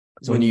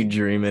 When you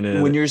dream in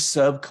it. When your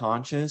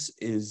subconscious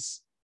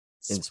is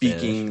In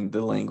speaking Spanish.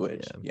 the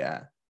language.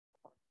 Yeah.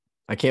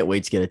 I can't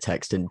wait to get a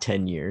text in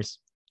 10 years.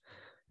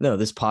 No,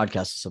 this podcast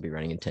will still be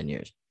running in 10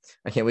 years.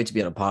 I can't wait to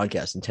be on a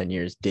podcast in 10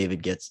 years.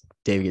 David gets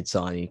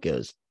on and he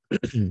goes,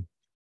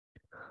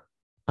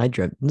 I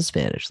dreamt in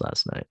Spanish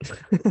last night.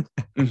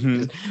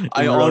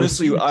 I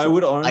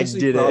would honestly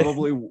did it.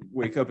 probably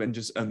wake up and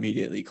just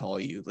immediately call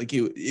you. Like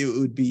it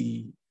would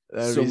be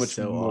so much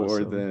more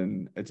awesome.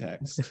 than a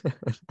text.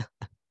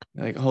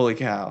 Like, holy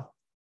cow.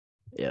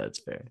 Yeah, that's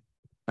fair.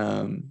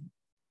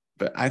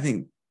 But I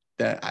think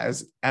that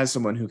as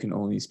someone who can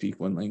only speak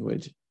one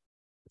language,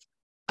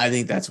 I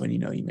think that's when you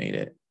know you made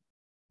it.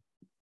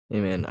 Hey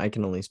man, I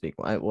can only speak.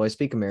 I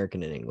speak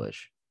American and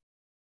English.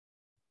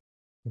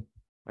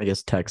 I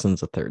guess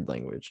Texan's a third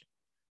language.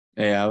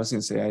 Yeah, I was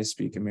gonna say I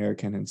speak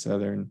American and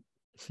Southern.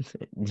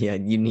 Yeah,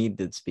 you need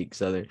to speak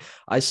Southern.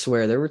 I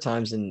swear there were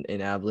times in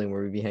Abilene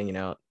where we'd be hanging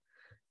out,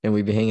 and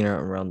we'd be hanging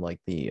out around like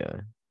the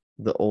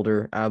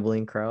older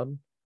Abilene crowd,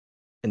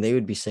 and they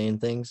would be saying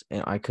things,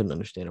 and I couldn't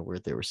understand a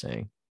word they were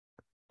saying.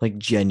 Like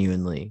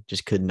genuinely,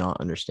 just could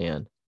not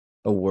understand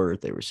a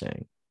word they were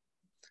saying.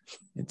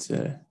 It's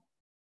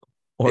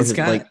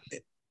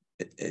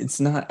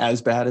not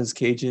as bad as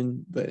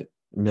Cajun, but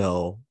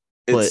no,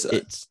 but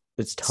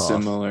it's tough.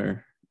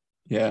 Similar,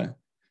 yeah.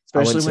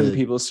 Especially when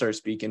people start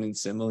speaking in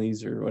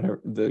similes or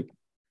whatever.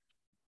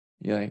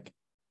 You're like,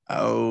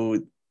 oh,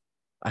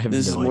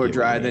 this is more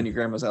dry than your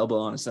grandma's elbow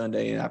on a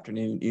Sunday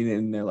afternoon.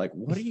 And they're like,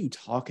 what are you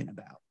talking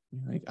about?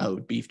 You're like, oh,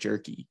 beef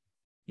jerky.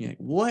 You're like,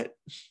 what?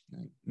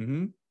 Like,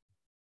 mm-hmm.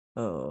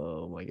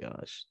 Oh my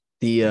gosh.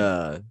 Do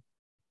you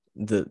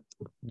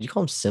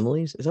call them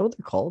similes? Is that what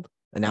they're called?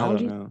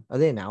 Analogies? I don't know. Are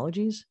they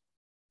analogies?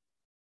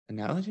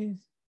 Analogies?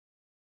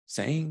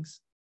 Sayings?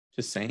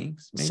 Just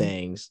sayings? Maybe?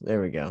 Sayings.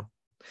 There we go.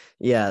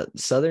 Yeah,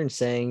 Southern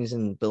sayings,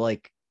 but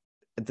like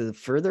the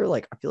further,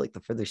 like I feel like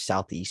the further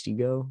southeast you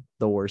go,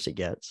 the worse it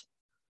gets.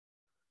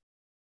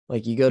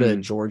 Like you go to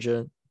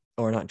Georgia,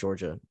 or not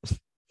Georgia,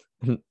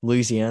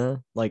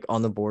 Louisiana, like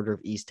on the border of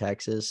East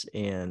Texas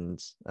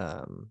and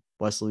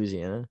West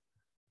Louisiana.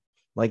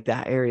 Like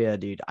that area,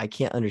 dude, I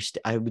can't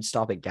understand. I would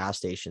stop at gas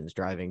stations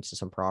driving to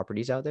some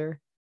properties out there.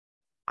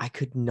 I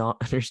could not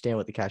understand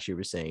what the cashier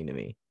was saying to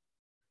me.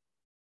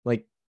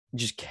 Like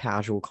just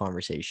casual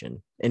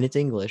conversation. And it's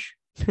English.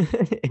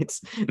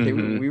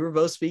 We were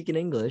both speaking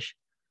English,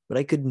 but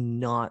I could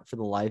not for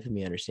the life of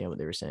me understand what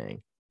they were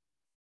saying.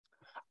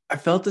 I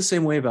felt the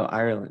same way about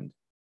Ireland.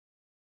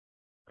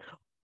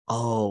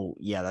 Oh,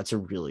 yeah, that's a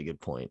really good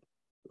point.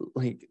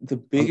 Like the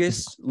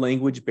biggest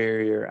language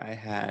barrier I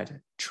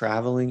had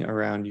traveling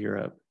around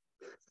Europe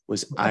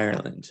was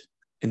Ireland,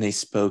 and they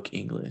spoke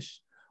English.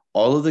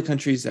 All of the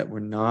countries that were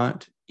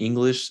not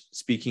English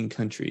speaking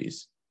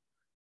countries,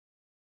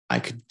 I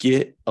could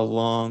get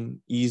along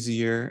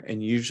easier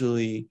and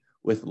usually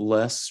with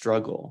less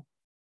struggle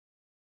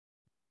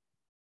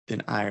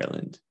than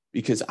Ireland,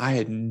 because I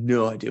had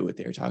no idea what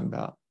they were talking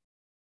about.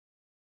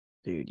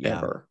 Dude, yeah.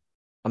 Ever.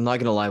 I'm not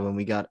gonna lie, when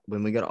we got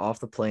off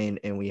the plane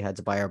and we had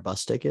to buy our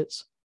bus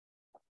tickets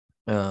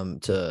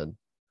to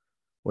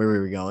where we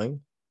were going,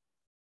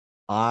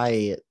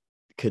 I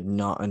could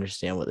not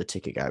understand what the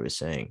ticket guy was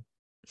saying,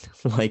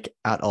 like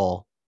at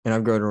all. And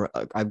I've grown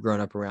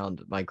up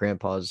around my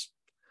grandpa's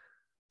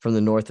from the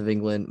north of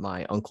England,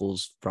 my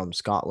uncle's from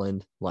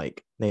Scotland.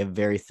 Like they have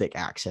very thick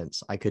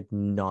accents. I could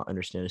not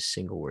understand a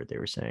single word they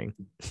were saying.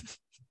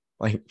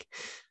 Like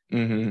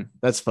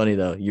that's funny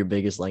though. Your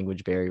biggest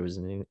language barrier was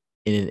in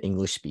an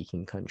English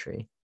speaking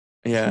country.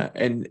 Yeah,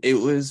 and it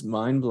was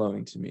mind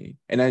blowing to me.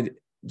 And I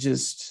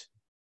just,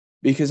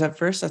 because at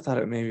first I thought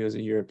it maybe was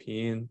a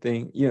European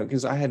thing,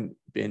 because I hadn't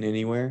been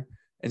anywhere.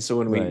 And so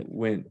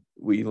when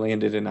we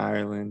landed in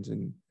Ireland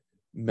and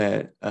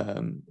met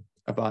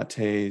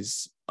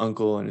Abate's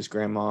uncle and his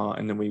grandma,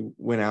 and then we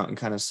went out and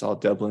kind of saw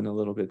Dublin a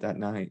little bit that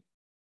night.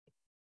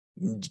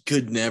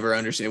 Could never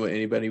understand what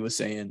anybody was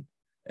saying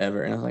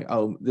ever. And I was like,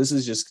 oh, this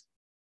is just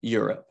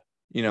Europe.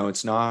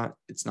 It's not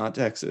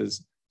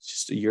Texas. It's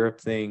just a Europe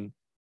thing.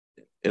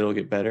 It'll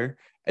get better.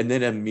 And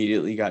then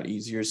immediately got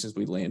easier since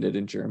we landed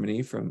in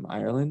Germany from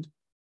Ireland.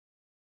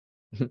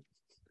 And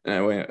I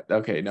went,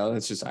 okay, no,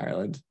 that's just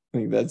Ireland. I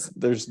think it's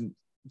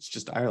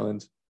just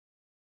Ireland.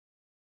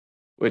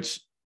 Which,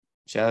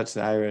 shout out to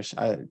the Irish.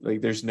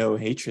 There's no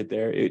hatred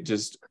there. It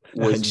just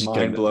was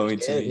mind blowing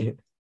to me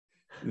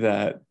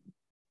that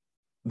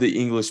the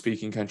English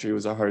speaking country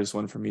was the hardest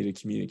one for me to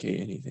communicate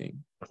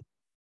anything.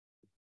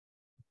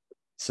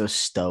 So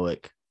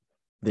stoic,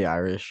 the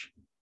Irish.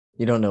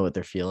 You don't know what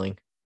they're feeling.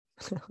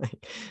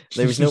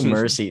 There was no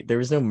mercy. There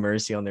was no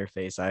mercy on their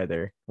face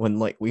either. When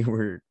we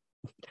were,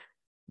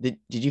 did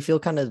you feel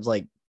kind of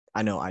like,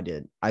 I know I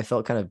did. I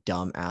felt kind of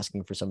dumb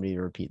asking for somebody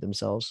to repeat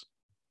themselves,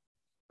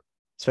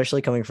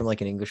 especially coming from an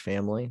English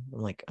family.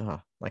 I'm like,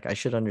 I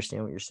should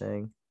understand what you're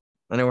saying.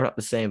 I know we're not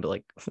the same,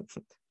 but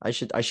I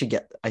should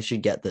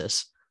get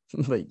this.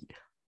 But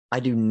I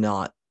do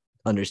not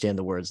understand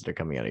the words that are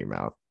coming out of your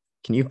mouth.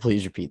 Can you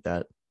please repeat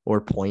that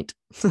or point?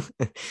 And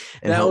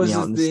that was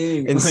the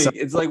thing.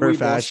 It's like we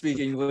both speak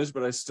English,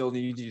 but I still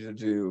need you to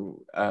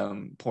do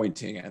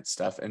pointing at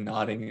stuff and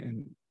nodding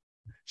and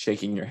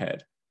shaking your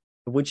head.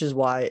 Which is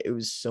why it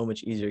was so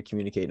much easier to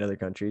communicate in other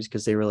countries,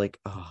 because they were like,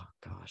 oh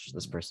gosh,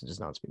 this person does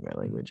not speak my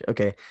language.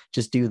 Okay,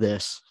 just do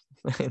this.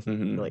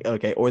 Like,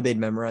 okay. Or they'd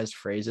memorize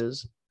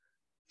phrases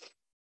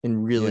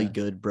in really Yeah.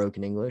 good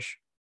broken English.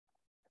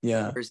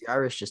 Yeah. Whereas the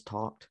Irish just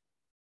talked,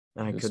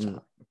 and I Just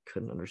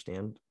couldn't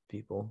understand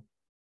people.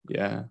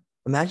 Yeah.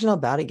 Imagine how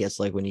bad it gets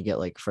like when you get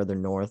like further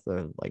north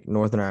or like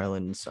Northern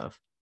Ireland and stuff.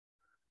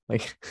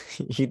 Like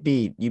you'd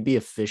be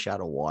a fish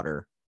out of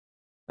water.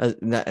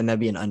 And that'd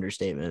be an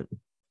understatement.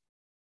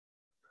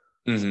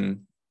 Mm-hmm. It'd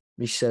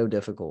be so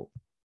difficult.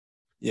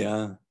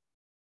 Yeah.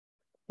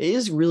 It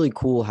is really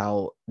cool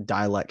how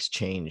dialects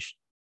change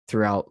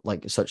throughout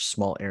like such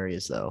small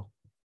areas though,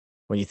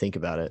 when you think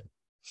about it.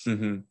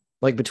 Mm-hmm.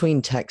 Like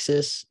between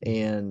Texas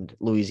and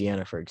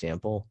Louisiana, for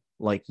example,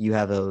 like you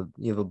have a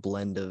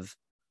blend of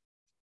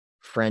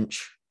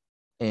French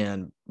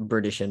and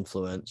British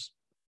influence.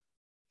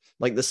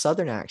 Like the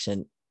Southern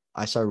accent,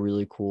 I saw a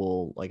really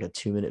cool, like a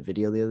 2-minute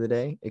video the other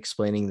day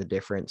explaining the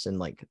difference in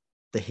like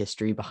the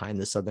history behind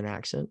the Southern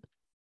accent.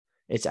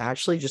 It's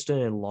actually just an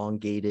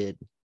elongated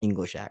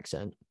English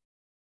accent.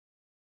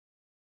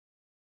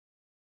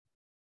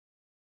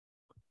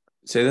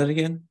 Say that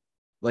again.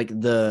 Like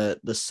the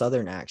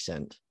Southern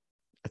accent,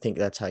 I think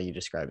that's how you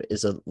describe it,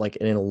 is like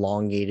an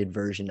elongated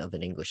version of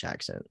an English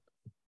accent.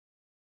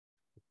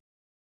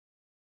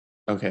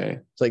 Okay.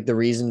 It's like the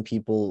reason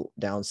people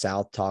down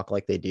south talk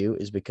like they do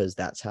is because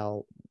that's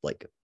how,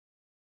 like,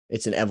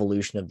 it's an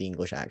evolution of the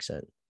English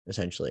accent,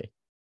 essentially.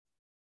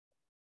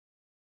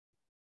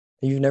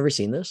 You've never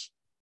seen this?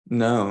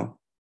 No.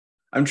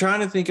 I'm trying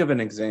to think of an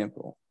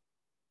example.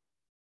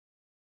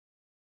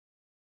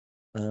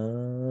 I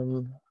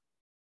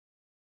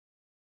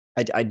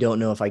don't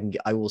know if I can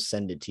I will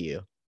send it to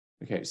you.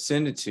 Okay,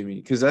 send it to me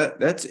because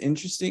that's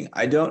interesting.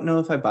 I don't know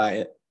if I buy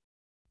it.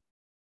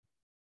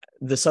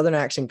 The Southern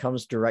accent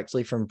comes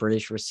directly from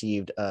British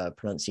received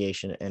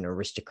pronunciation in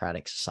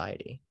aristocratic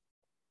society.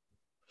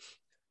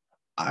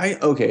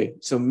 Okay,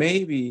 so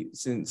maybe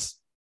since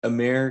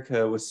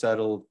America was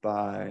settled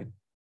by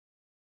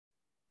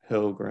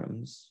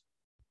pilgrims,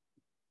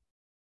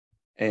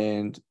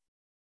 and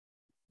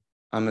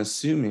I'm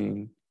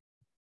assuming,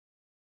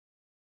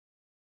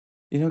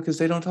 because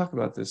they don't talk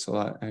about this a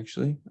lot,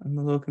 actually. I'm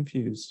a little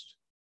confused.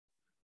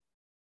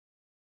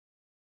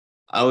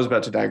 I was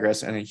about to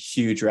digress in a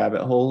huge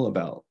rabbit hole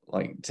about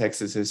like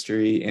Texas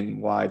history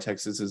and why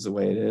Texas is the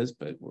way it is,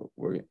 but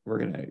we're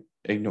gonna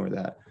ignore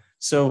that.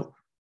 So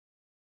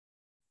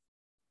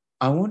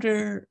I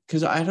wonder,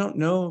 because I don't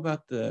know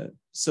about the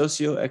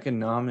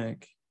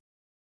socioeconomic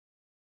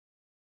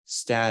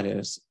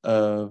status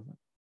of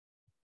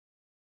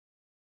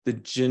the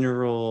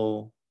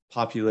general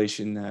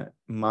population that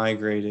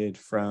migrated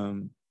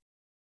from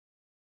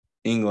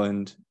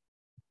England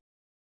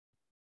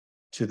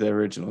to the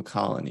original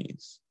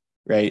colonies,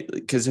 right?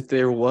 Because if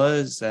there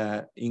was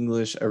that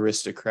English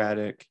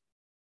aristocratic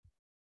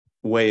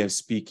way of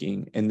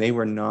speaking and they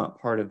were not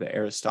part of the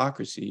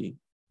aristocracy,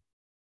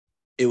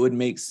 it would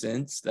make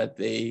sense that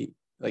they,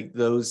 like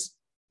those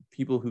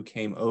people who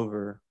came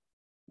over,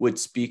 would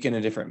speak in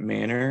a different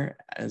manner,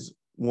 as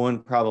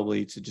one,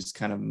 probably to just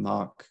kind of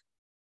mock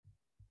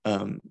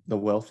the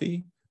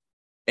wealthy,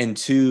 and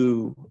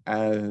two,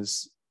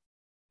 as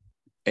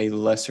a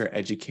lesser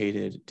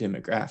educated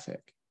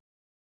demographic.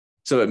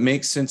 So it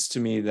makes sense to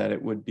me that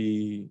it would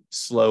be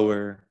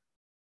slower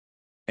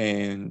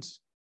and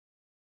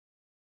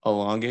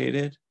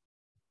elongated.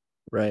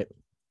 Right.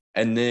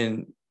 And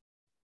then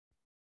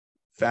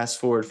fast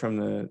forward from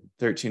the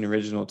 13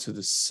 original to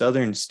the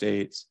southern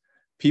states,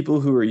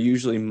 people who are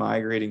usually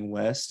migrating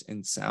west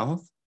and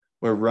south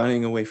were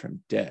running away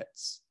from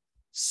debts.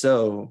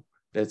 So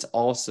that's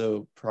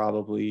also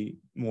probably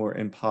more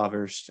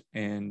impoverished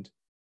and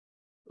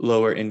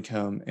lower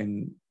income,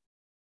 and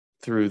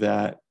through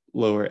that,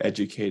 lower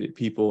educated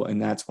people. And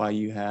that's why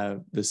you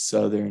have the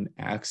southern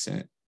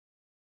accent,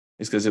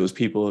 is because it was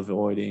people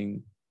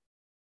avoiding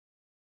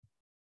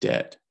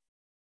debt.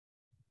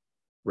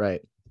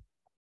 Right.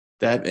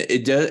 That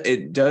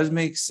it does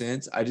make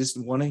sense. I just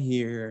want to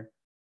hear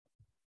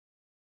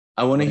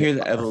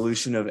the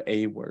evolution of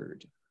a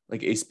word,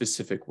 like a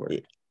specific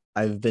word.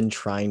 I've been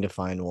trying to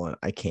find one.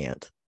 I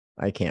can't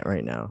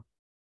right now.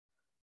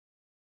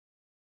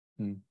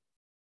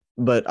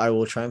 But I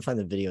will try and find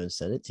the video and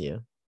send it to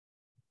you.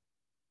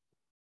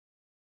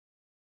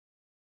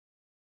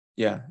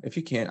 Yeah, if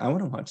you can, I want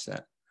to watch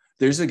that.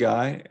 There's a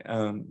guy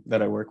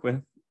that I work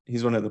with.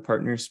 He's one of the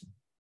partners.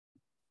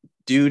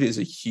 Dude is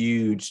a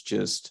huge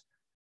just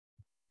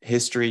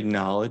history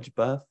knowledge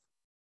buff.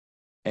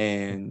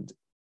 And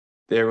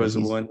there was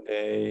one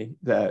day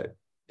that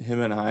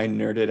him and I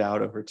nerded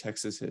out over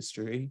Texas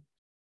history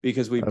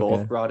because we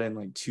both brought in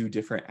like two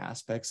different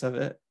aspects of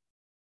it.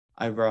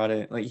 He brought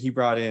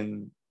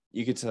in,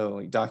 you could tell,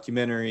 like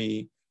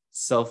documentary,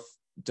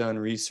 self-done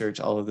research,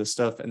 all of this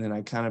stuff. And then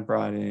I kind of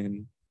brought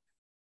in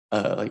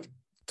like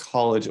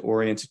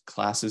college-oriented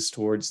classes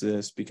towards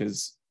this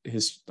because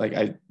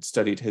I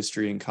studied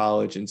history in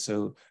college. And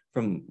so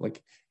from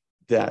like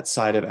that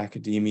side of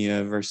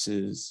academia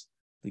versus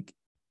like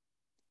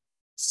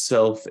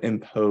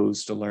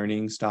self-imposed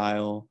learning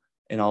style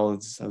and all of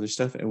this other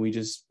stuff. And we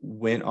just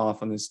went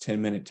off on this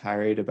 10-minute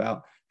tirade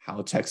about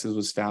how Texas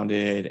was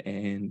founded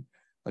and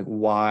like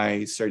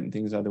why certain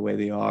things are the way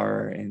they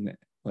are, and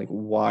like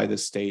why the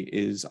state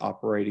is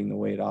operating the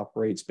way it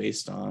operates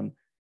based on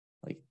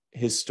like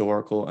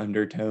historical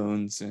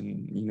undertones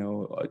and, you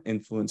know,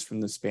 influence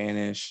from the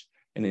Spanish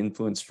and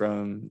influence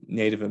from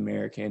Native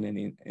American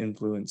and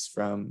influence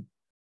from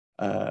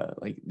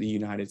like the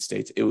United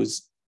States. It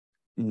was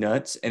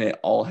nuts, and it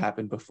all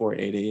happened before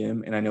 8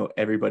 a.m. And I know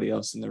everybody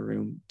else in the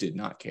room did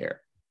not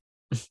care.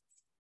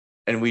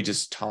 And we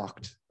just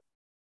talked.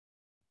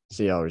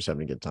 So y'all were just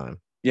having a good time.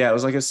 Yeah, it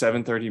was like a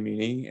 7:30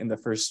 meeting, and the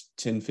first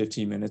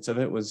 10-15 minutes of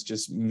it was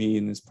just me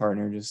and this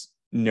partner just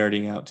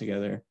nerding out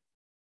together.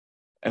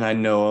 And I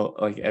know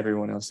like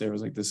everyone else there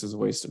was like, this is a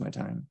waste of my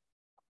time.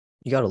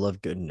 You gotta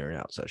love good nerd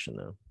out session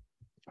though.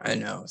 I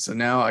know. So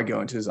now I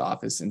go into his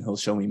office and he'll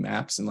show me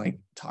maps and like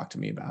talk to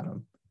me about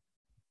them.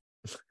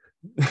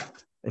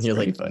 And you're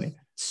like, funny.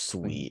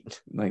 Sweet.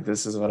 Like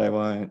this is what I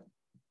want.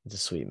 It's a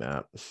sweet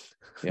map.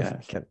 Yeah.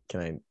 Can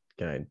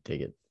I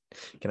take it?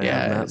 Can I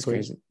Yeah, have a map, it's please?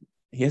 crazy.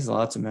 He has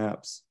lots of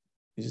maps.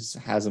 He just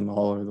has them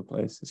all over the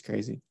place. It's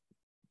crazy.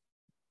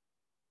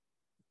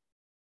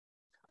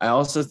 I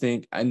also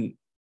think, and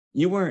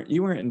you weren't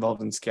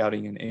involved in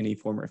scouting in any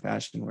form or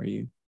fashion, were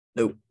you?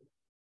 Nope.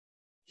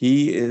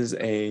 He is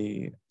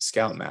a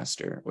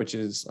scoutmaster, which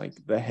is like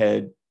the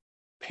head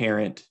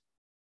parent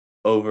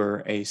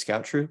over a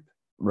scout troop.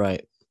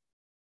 Right.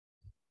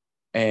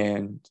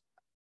 And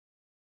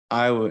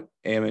I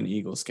am an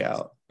Eagle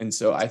Scout. And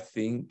so I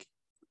think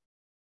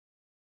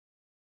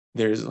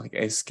there's like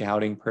a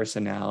scouting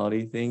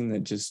personality thing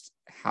that just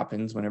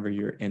happens whenever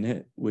you're in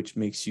it, which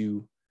makes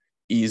you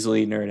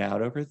easily nerd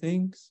out over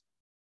things.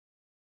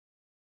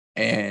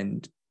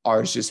 And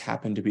ours just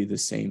happened to be the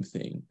same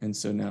thing. And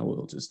so now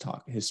we'll just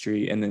talk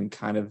history, and then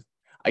kind of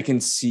I can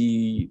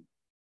see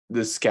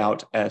the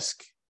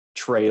scout-esque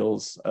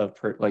trails of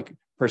like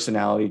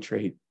personality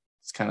traits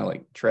kind of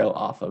like trail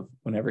off of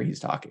whenever he's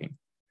talking.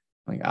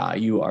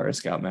 Like, you are a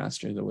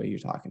scoutmaster the way you're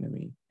talking to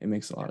me. It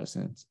makes a lot of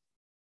sense.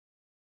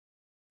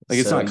 Like,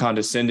 it's not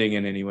condescending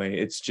in any way.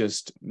 It's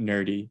just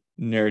nerdy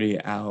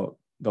out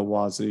the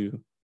wazoo.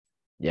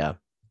 Yeah.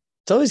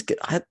 It's always good.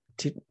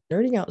 Dude,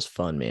 nerding out is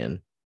fun,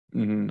 man.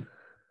 Mm-hmm.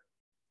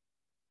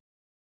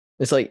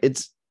 It's like,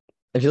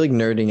 I feel like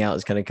nerding out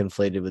is kind of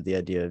conflated with the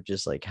idea of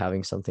just like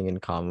having something in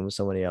common with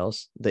somebody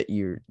else but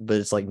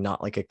it's like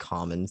not like a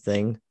common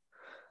thing.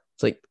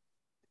 It's like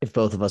if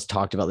both of us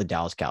talked about the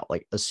Dallas Cow,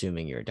 like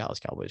assuming you're a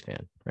Dallas Cowboys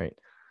fan, right?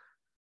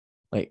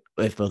 Like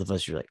if both of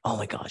us are like, oh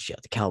my gosh, yeah,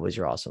 the Cowboys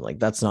are awesome. Like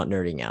that's not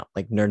nerding out.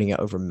 Like nerding out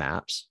over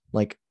maps,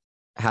 like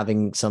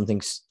having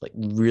something like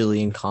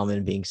really in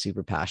common, being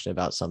super passionate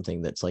about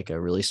something that's like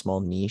a really small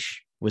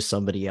niche with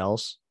somebody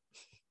else.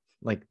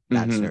 Like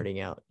that's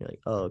nerding out. You're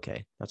like, oh,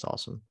 okay, that's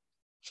awesome.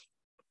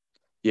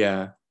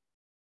 Yeah.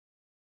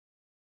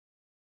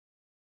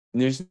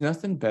 There's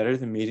nothing better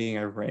than meeting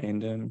a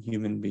random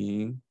human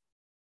being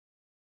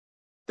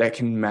that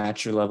can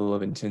match your level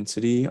of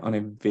intensity on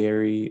a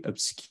very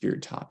obscure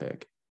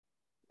topic.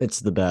 It's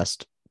the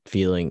best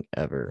feeling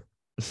ever.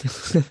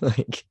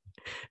 Like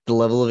the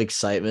level of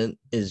excitement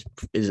is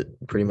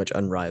pretty much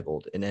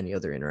unrivaled in any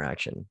other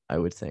interaction, I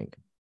would think.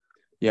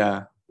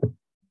 Yeah.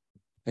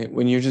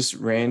 When you're just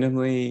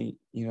randomly,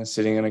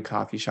 sitting in a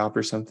coffee shop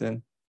or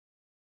something.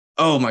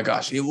 Oh my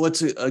gosh.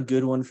 What's a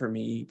good one for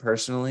me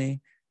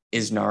personally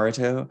is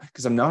Naruto,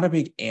 because I'm not a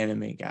big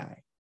anime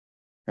guy,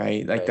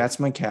 right? Like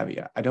that's my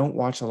caveat. I don't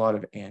watch a lot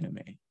of anime.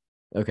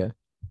 Okay.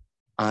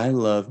 I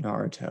love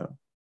Naruto.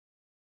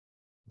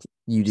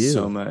 You do?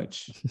 So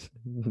much.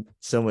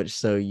 So much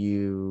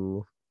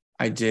so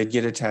I did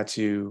get a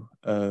tattoo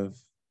of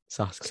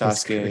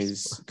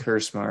Sasuke's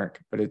curse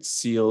mark, but it's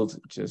sealed,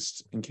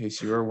 just in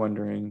case you were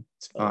wondering.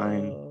 It's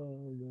fine.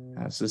 Oh,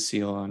 has the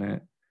seal on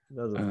it.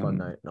 That was a fun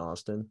night in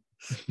Austin.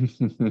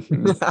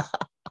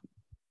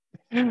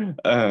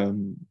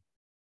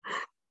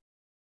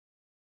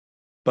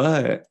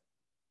 But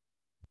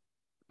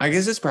I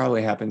guess this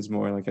probably happens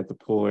more like at the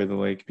pool or the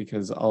lake,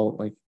 because I'll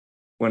like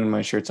when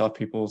my shirt's off,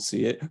 people will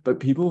see it, but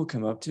people will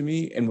come up to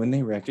me, and when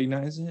they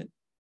recognize it,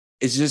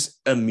 it's just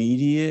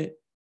immediate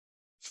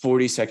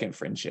 40-second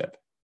friendship.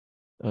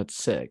 That's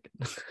sick.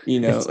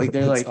 Like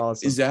they're like,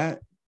 awesome. Is that,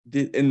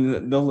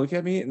 and they'll look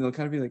at me and they'll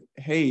kind of be like,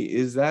 hey,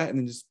 is that? And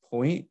then just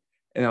point,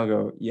 and I'll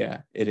go,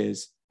 yeah, it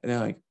is. And they're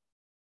like,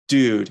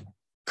 dude,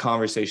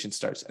 conversation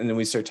starts. And then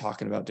we start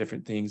talking about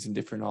different things and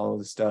different all of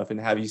this stuff. And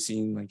have you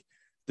seen like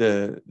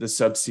the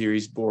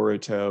sub-series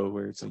Boruto,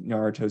 where it's like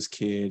Naruto's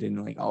kid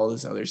and like all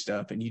this other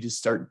stuff, and you just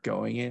start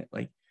going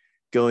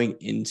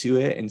into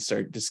it and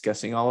start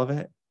discussing all of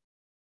it.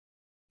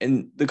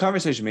 And the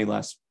conversation may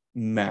last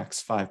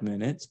max 5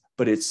 minutes,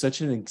 but it's such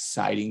an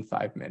exciting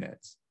 5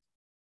 minutes.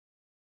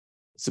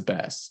 It's the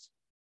best.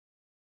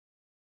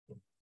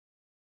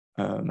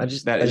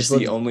 That is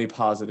the only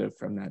positive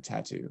from that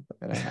tattoo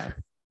that I have.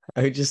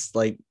 I just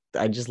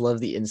love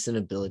the instant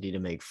ability to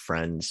make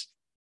friends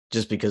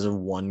just because of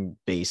one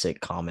basic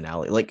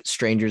commonality. Like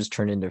strangers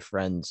turn into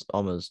friends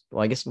almost.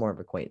 Well, I guess more of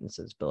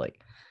acquaintances, but like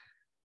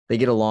they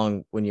get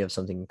along when you have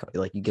something,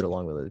 like you get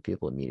along with other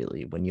people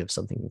immediately when you have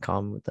something in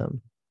common with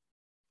them.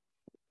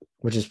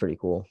 which is pretty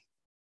cool.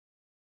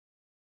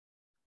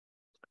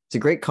 It's a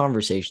great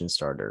conversation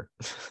starter.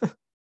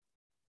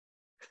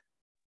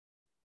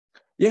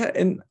 Yeah,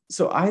 and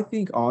so I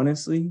think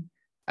honestly,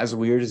 as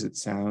weird as it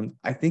sounds,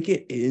 I think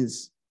it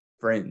is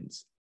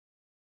Friends,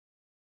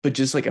 but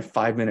just like a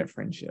 5-minute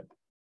friendship,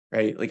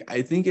 right? Like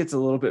I think it's a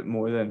little bit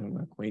more than an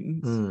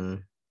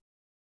acquaintance.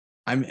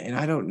 And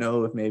I don't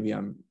know if maybe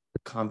I'm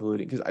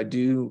convoluting, because I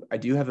do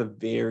have a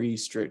very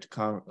strict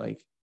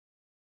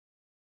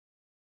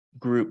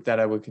group that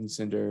I would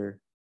consider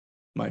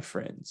my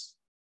friends.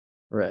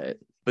 Right.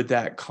 But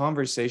that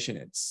conversation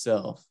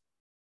itself,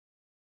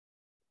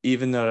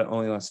 even though it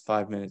only lasts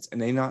 5 minutes, and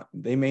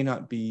they may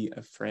not be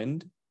a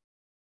friend,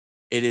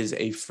 it is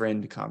a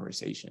friend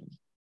conversation.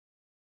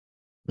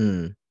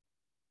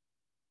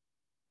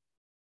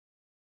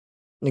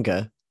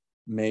 Okay.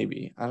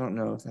 Maybe. I don't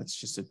know if that's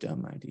just a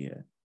dumb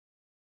idea.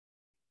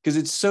 Because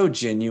it's so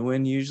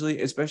genuine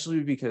usually,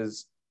 especially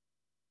because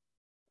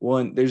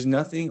one, there's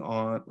nothing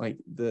on like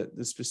the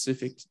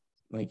specific,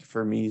 like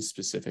for me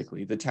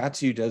specifically, the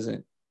tattoo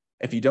doesn't,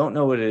 if you don't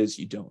know what it is,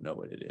 you don't know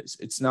what it is.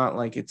 It's not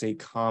like it's a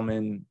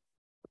common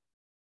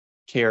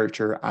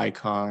character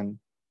icon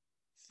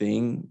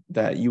thing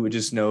that you would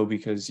just know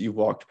because you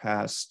walked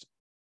past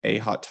a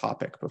Hot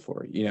Topic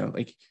before,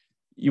 like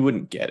you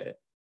wouldn't get it.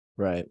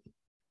 Right.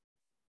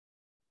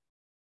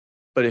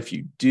 But if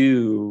you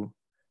do,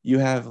 you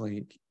have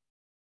like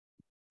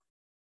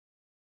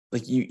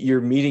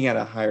you're meeting at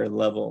a higher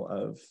level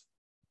of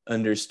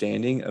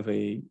understanding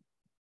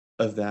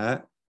of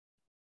that.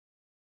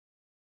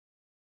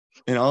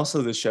 And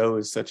also the show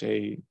is such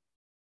a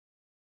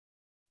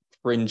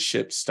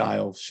friendship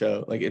style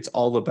show. Like it's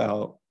all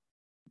about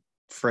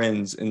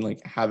friends and like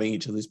having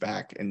each other's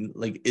back, and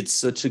like it's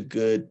such a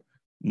good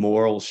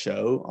moral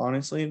show,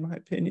 honestly, in my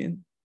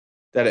opinion,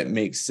 that it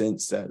makes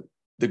sense that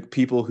the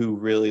people who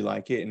really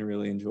like it and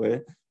really enjoy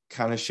it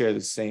kind of share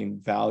the same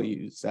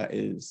values that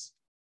is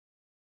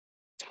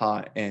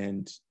taught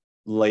and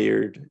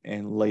layered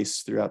and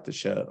laced throughout the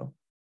show.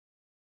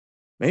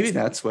 Maybe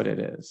that's what it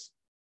is.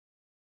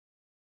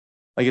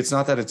 Like it's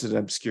not that it's an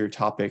obscure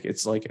topic,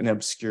 it's like an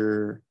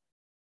obscure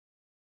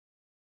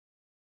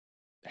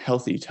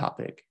healthy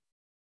topic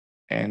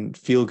and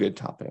feel good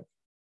topic.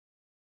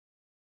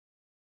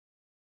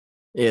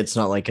 It's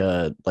not like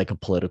a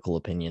political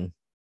opinion.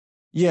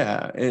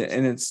 Yeah,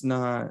 and it's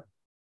not,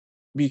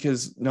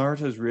 because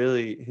Naruto's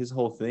really, his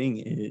whole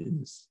thing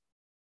is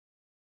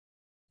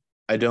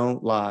I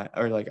don't lie,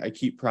 or like I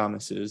keep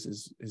promises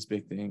is his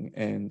big thing,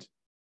 and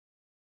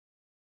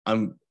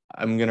I'm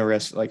gonna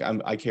rest, like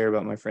I care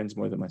about my friends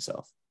more than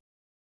myself.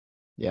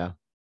 Yeah.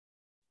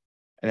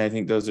 And I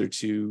think those are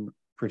two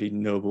pretty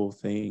noble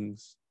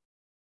things.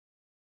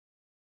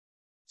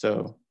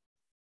 So,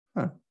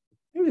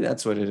 maybe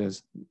that's what it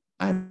is.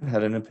 I've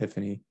had an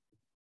epiphany.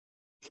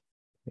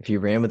 If you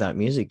ran without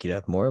music, you'd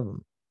have more of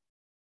them.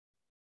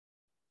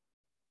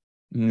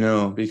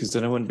 No, because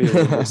then I wouldn't be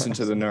able to listen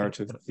to the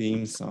Naruto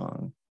theme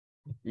song.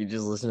 You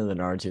just listen to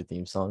the Naruto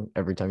theme song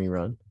every time you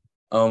run.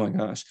 Oh my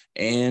gosh.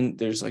 And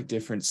there's like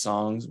different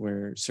songs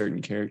where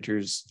certain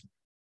characters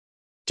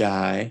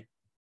die.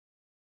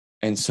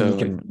 And so you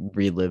can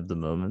relive the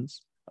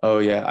moments. Oh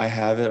yeah, I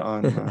have it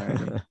on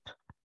my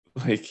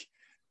like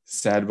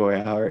sad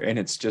boy hour, and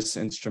it's just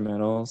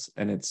instrumentals,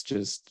 and it's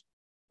just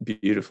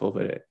beautiful.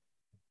 But it,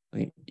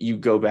 like, you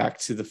go back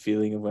to the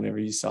feeling of whenever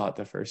you saw it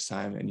the first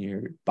time, and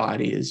your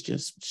body is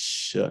just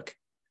shook.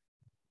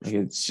 Like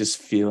it's just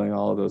feeling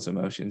all of those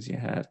emotions you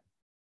had.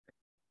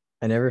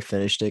 I never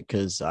finished it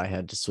because I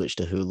had to switch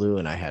to Hulu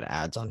and I had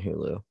ads on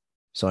Hulu.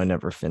 So I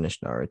never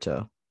finished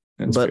Naruto.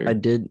 That's but fair.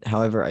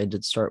 I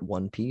did start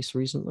One Piece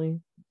recently.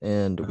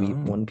 And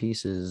One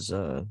Piece is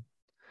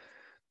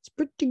it's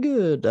pretty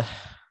good.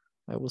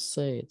 I will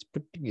say it's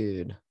pretty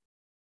good.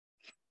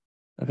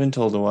 I've been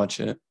told to watch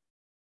it.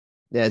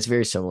 Yeah, it's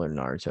very similar to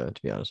Naruto,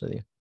 to be honest with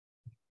you.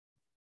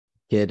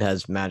 Kid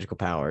has magical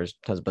powers,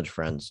 has a bunch of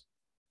friends,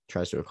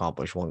 tries to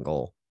accomplish one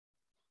goal.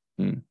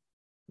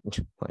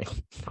 Like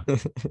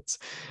it's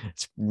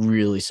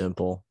really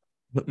simple.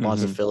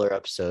 Lots of filler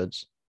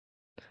episodes.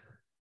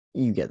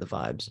 You get the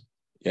vibes.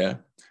 Yeah.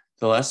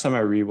 The last time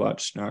I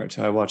rewatched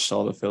Naruto, I watched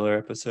all the filler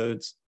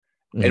episodes.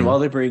 And while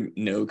they bring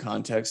no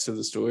context to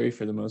the story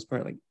for the most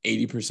part, like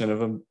 80% of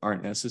them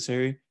aren't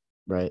necessary.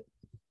 Right.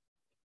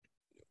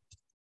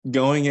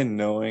 Going and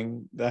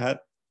knowing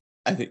that,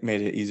 I think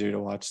made it easier to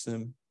watch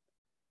them,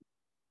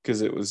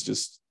 because it was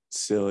just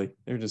silly.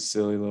 They're just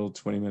silly little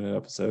 20-minute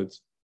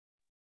episodes.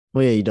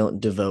 Well, yeah, you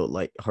don't devote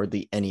like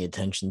hardly any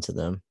attention to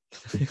them.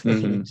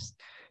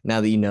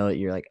 Now that you know it,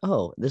 you're like,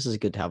 oh, this is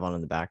good to have on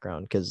in the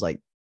background. Because like,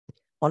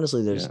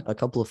 honestly, there's a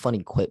couple of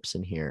funny quips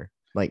in here,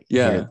 like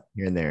here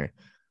and there,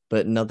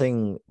 but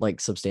nothing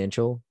like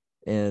substantial.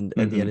 And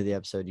at the end of the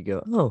episode, you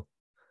go, oh,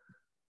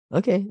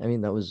 okay. I mean,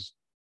 that was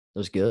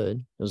good.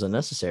 It was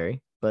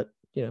unnecessary, but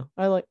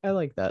I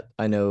like that.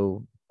 I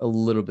know a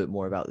little bit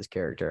more about this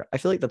character. I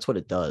feel like that's what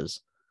it does.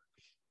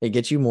 It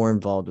gets you more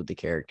involved with the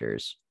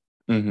characters.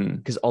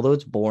 Because although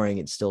it's boring,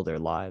 it's still their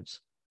lives.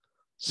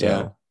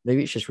 So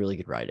maybe it's just really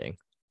good writing.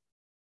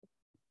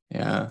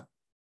 Yeah.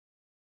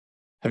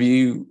 Have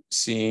you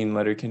seen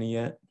Letterkenny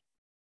yet?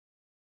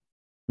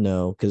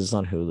 No, because it's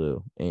on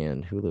Hulu,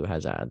 and Hulu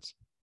has ads.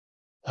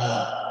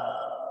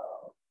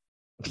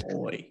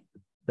 Boy.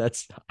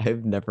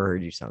 I've never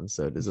heard you sound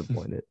so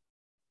disappointed.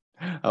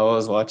 I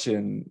was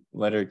watching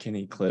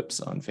Letterkenny clips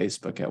on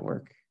Facebook at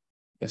work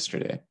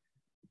yesterday,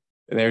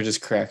 and they were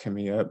just cracking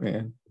me up,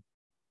 man.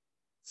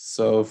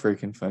 So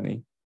freaking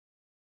funny.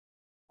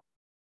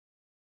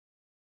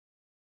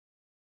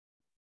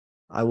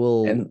 I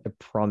will. And I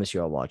promise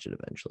you, I'll watch it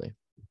eventually.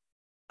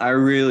 I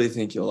really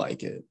think you'll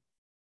like it.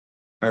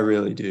 I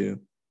really do.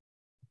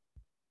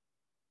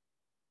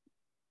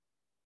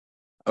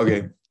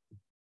 Okay.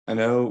 I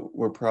know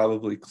we're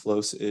probably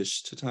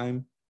close-ish to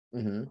time,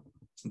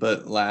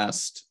 but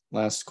last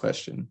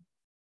question.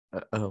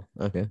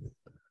 Okay.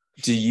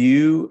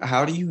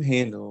 How do you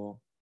handle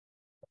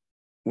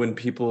when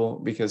people,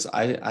 because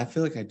I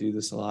feel like I do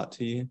this a lot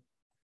to you,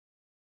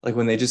 like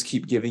when they just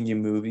keep giving you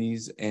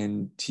movies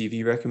and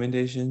TV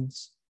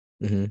recommendations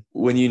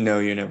when you know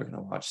you're never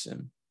gonna watch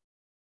them.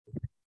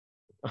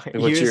 Like,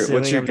 what's your I'm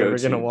go-to? never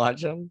gonna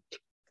watch them?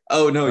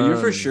 Oh no, you're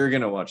for sure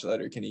gonna watch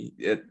Letterkenny.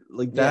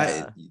 Like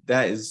that. Yeah.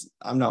 That is.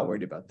 I'm not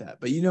worried about that.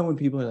 But you know when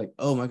people are like,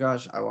 "Oh my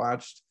gosh, I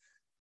watched,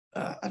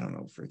 I don't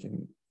know,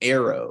 freaking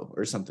Arrow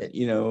or something,"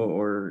 you know,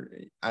 or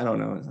I don't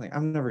know. It's like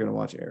I'm never gonna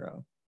watch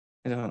Arrow.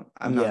 I'm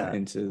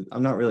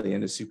not really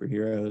into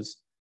superheroes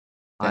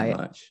that I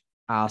much.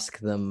 ask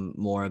them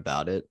more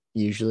about it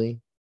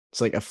usually.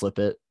 It's like a flip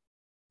it.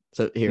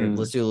 So here,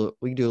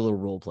 we can do a little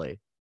role play.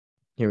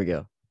 Here we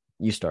go.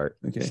 You start.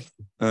 Okay.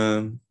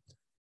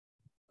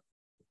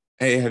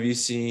 Hey, have you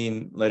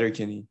seen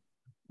Letterkenny?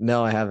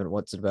 No, I haven't.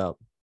 What's it about?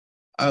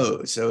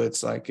 Oh, so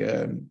it's like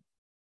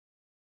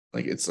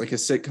it's like a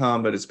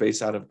sitcom, but it's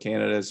based out of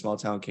Canada, small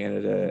town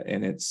Canada,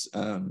 and it's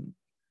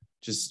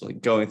just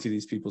like going through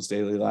these people's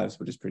daily lives,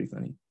 which is pretty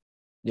funny.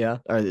 Yeah.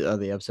 Are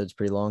the episodes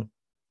pretty long?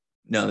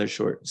 No, they're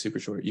short, super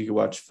short. You could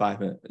watch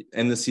 5 minutes,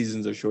 and the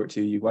seasons are short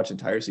too. You watch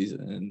entire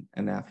season in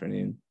an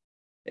afternoon,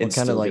 and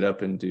still get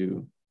up and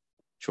do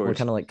chores. What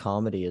kind of like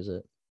comedy is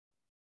it?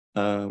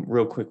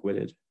 Real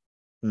quick-witted.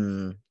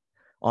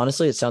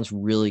 Honestly, it sounds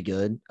really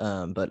good.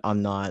 But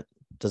I'm not.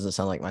 Doesn't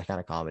sound like my kind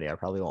of comedy. I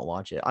probably won't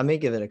watch it. I may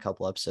give it a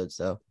couple episodes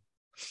though.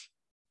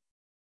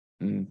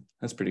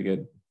 That's pretty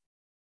good.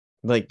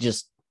 Like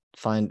just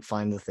find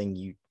the thing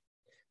you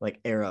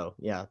like. Arrow.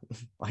 Yeah.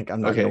 Like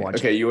I'm not gonna watch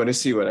it. Okay, you want to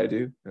see what I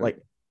do? Like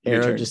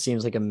Arrow just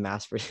seems like a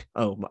mass for.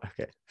 Oh,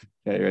 okay.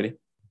 Yeah, you ready?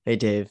 Hey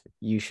Dave,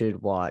 you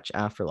should watch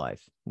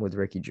Afterlife with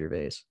Ricky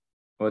Gervais.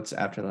 What's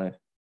Afterlife?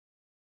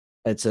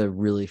 It's a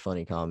really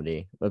funny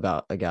comedy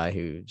about a guy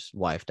whose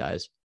wife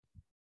dies.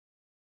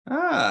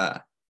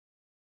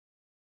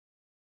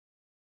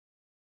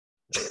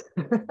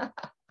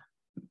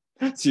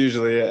 It's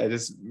usually I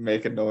just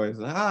make a noise.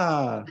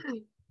 Yeah.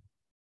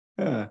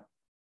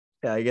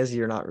 Yeah, I guess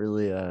you're not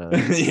really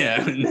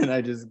yeah, and then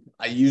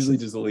I usually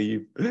just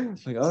leave.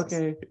 Like,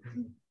 okay.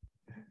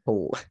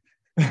 Oh.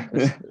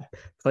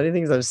 Funny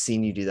things I've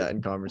seen you do that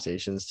in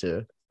conversations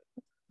too.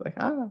 Like,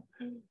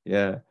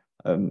 yeah.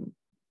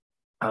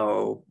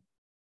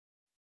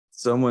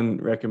 Someone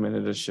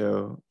recommended a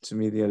show to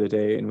me the other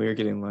day, and we were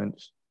getting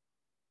lunch,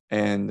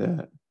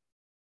 and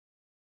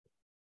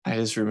I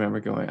just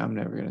remember going, I'm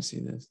never gonna see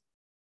this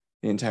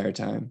the entire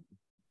time.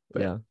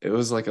 But yeah, it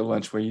was like a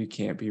lunch where you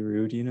can't be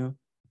rude, you know?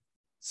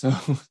 So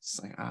it's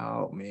like,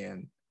 oh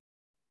man,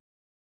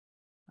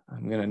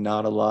 I'm gonna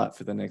nod a lot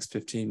for the next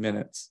 15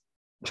 minutes.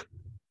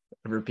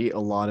 Repeat a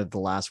lot of the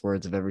last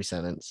words of every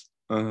sentence.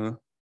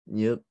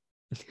 Yep.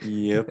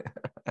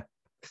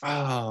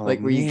 Oh, like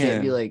where you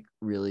can't be like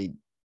really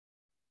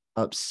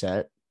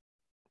upset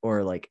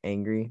or like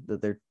angry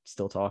that they're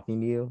still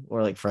talking to you,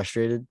 or like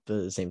frustrated, but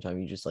at the same time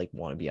you just like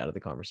want to be out of the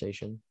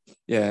conversation.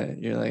 Yeah,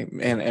 you're like,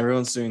 man,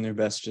 everyone's doing their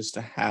best just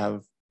to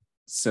have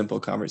simple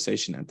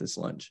conversation at this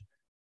lunch.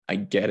 I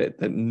get it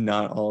that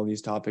not all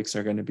these topics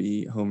are going to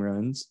be home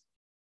runs.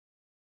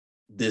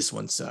 This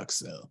one sucks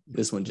though.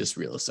 This one just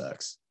real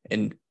sucks.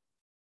 And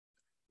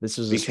this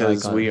was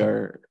because we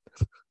are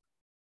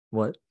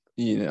what?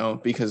 You know,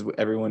 because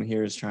everyone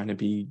here is trying to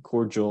be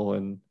cordial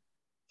and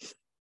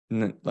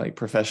like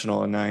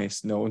professional and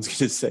nice. No one's going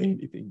to say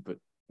anything, but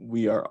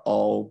we are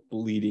all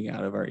bleeding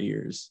out of our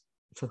ears.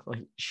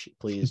 Like,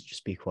 please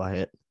just be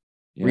quiet.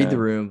 Yeah. Read the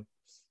room.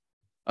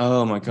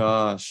 Oh my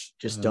gosh.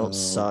 Just don't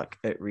suck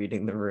at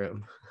reading the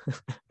room.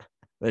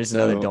 There's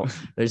another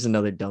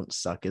don't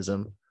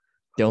suckism.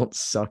 Don't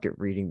suck at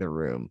reading the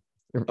room.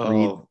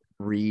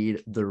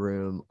 Read the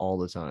room all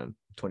the time,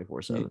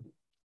 24/7.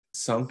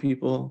 Some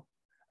people,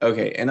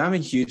 okay, and I'm a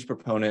huge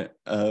proponent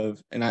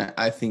of, and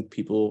I think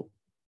people,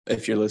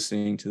 if you're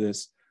listening to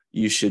this,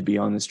 you should be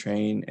on this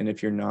train, and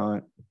if you're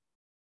not,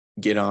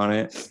 get on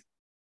it.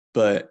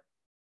 But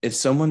if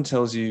someone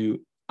tells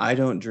you, I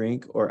don't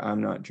drink or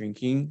I'm not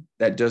drinking,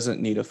 that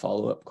doesn't need a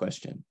follow-up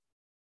question,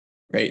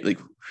 right? Like,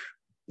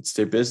 it's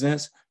their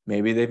business.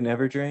 Maybe they've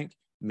never drank.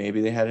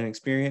 Maybe they had an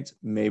experience.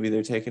 Maybe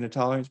they're taking a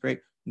tolerance break.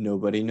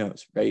 Nobody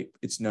knows, right?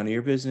 It's none of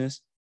your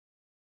business.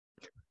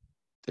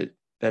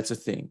 That's a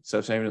thing. So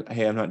if saying,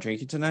 hey, I'm not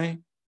drinking tonight,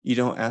 you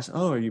don't ask,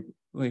 oh, are you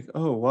like,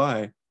 oh,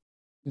 why?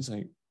 It's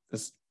like,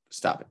 let's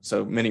stop it.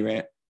 So mini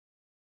rant.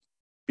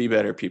 Be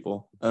better,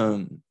 people.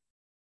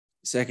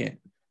 Second,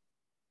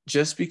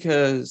 just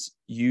because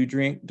you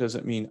drink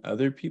doesn't mean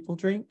other people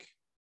drink.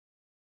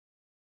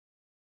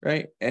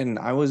 Right. And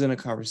I was in a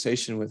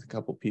conversation with a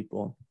couple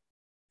people,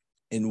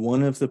 and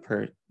one of the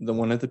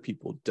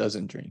people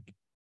doesn't drink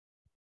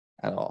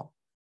at all,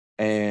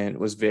 and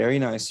was very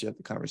nice throughout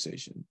the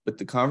conversation. But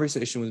the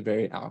conversation was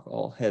very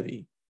alcohol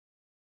heavy.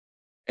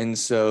 And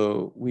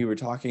so we were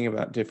talking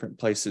about different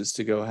places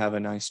to go have a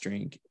nice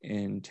drink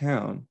in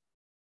town.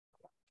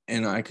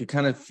 And I could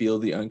kind of feel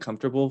the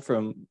uncomfortable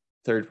from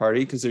third party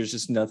because there's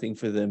just nothing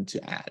for them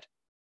to add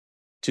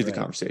to the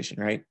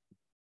conversation, right?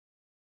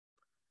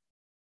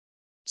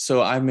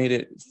 So I made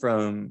it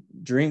from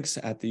drinks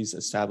at these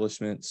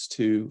establishments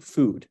to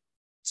food.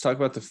 Let's talk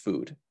about the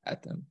food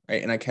at them,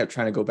 right? And I kept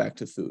trying to go back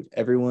to food.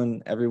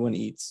 Everyone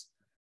eats.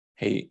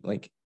 Hey,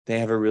 like they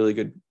have a really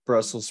good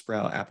Brussels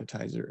sprout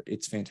appetizer.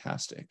 It's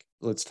fantastic.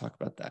 Let's talk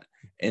about that.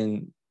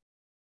 And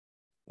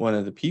one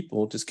of the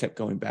people just kept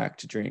going back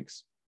to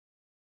drinks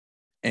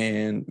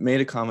and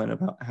made a comment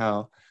about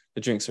how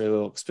the drinks are a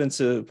little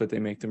expensive, but they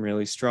make them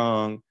really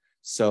strong,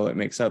 so it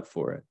makes up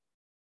for it.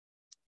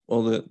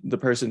 Well, the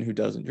person who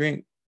doesn't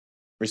drink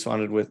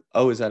responded with,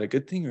 oh, is that a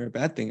good thing or a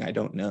bad thing? I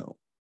don't know.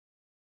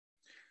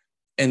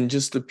 And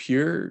just the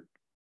pure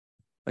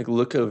like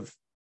look of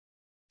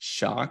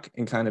shock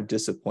and kind of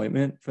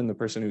disappointment from the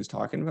person who's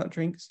talking about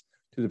drinks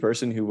to the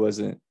person who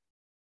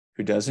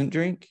doesn't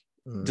drink.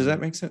 Does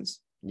that make sense?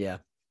 Yeah.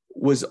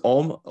 Was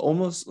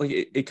almost like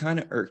it kind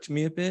of irked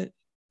me a bit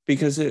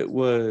because it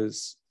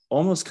was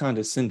almost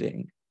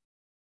condescending.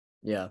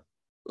 Yeah.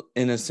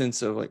 In a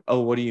sense of like, oh,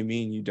 what do you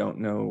mean you don't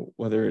know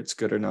whether it's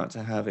good or not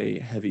to have a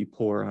heavy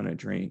pour on a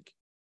drink?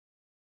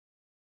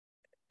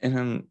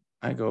 And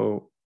I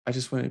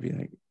just want to be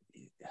like,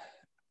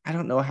 I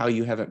don't know how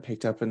you haven't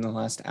picked up in the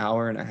last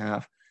hour and a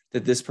half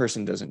that this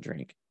person doesn't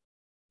drink.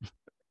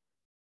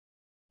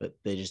 But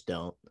they just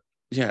don't.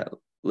 Yeah,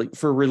 like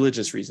for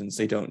religious reasons,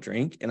 they don't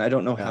drink. And I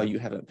don't know how you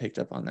haven't picked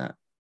up on that.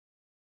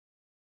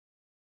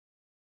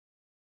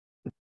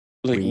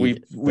 Like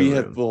we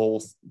have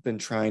both been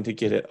trying to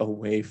get it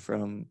away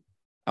from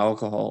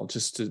alcohol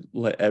just to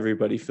let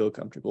everybody feel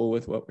comfortable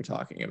with what we're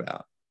talking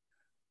about.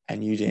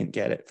 And you didn't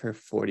get it for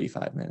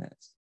 45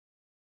 minutes.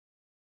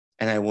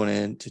 And I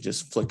wanted to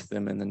just flick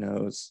them in the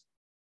nose.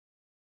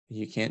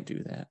 You can't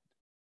do that.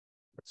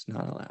 It's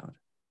not allowed.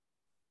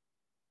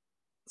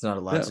 It's not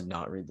allowed to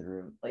not read the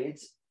room. Like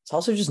it's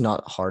also just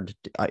not hard to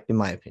do, in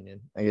my opinion.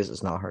 I guess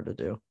it's not hard to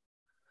do.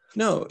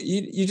 No,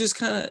 you just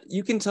kind of,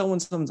 you can tell when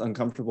someone's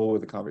uncomfortable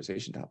with a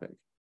conversation topic.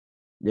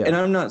 Yeah. And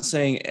I'm not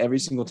saying every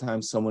single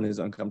time someone is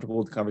uncomfortable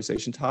with the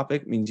conversation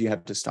topic means you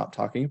have to stop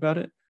talking about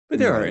it. But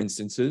there are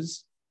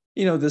instances,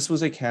 this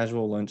was a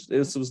casual lunch.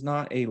 This was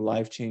not a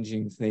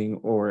life-changing thing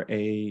or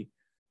an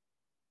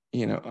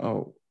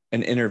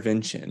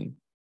intervention.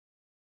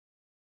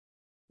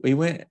 We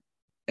went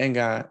and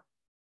got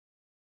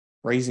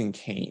Raising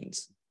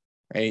Cane's,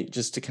 right?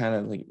 Just to kind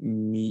of like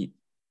meet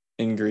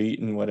and greet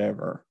and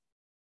whatever.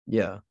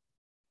 Yeah.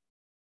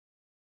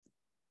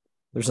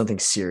 There's something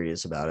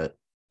serious about it.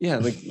 Yeah,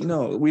 like,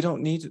 no, we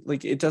don't need,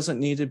 like, it doesn't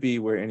need to be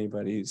where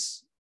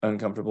anybody's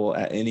uncomfortable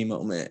at any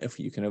moment if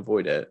you can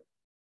avoid it.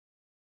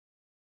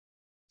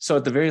 So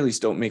at the very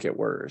least, don't make it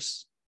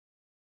worse.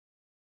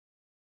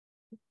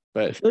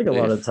 But I feel like a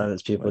lot of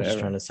times people are just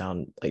trying to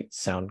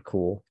sound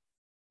cool.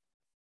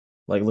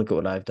 Like, look at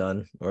what I've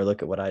done, or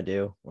look at what I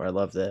do, or I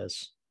love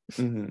this.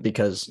 Mm-hmm.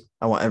 Because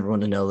I want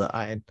everyone to know that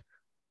I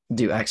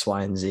do X,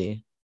 Y, and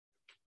Z.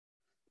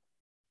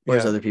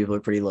 Whereas other people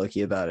are pretty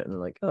low-key about it. And they're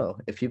like, oh,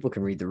 if people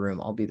can read the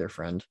room, I'll be their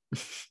friend.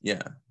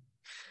 Yeah.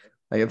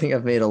 Like, I think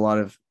I've met a lot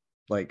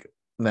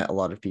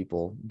of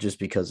people just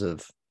because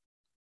of,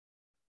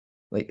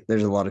 like,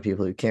 there's a lot of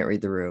people who can't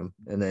read the room.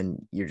 And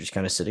then you're just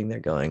kind of sitting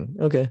there going,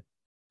 okay,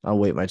 I'll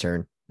wait my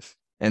turn.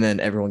 And then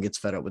everyone gets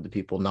fed up with the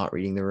people not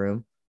reading the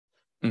room.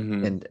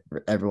 Mm-hmm. And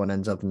everyone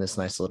ends up in this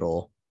nice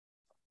little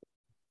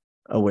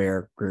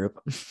aware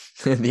group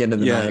at the end of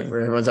the night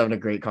where everyone's having a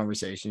great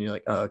conversation. You're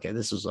like, oh, okay,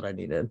 this is what I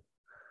needed.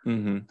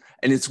 Mm-hmm.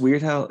 And it's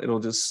weird how it'll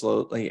just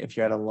slowly, if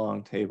you're at a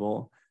long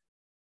table,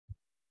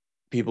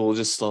 people will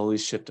just slowly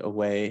shift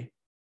away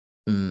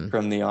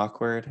from the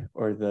awkward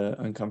or the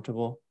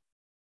uncomfortable.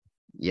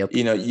 Yep.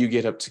 You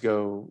get up to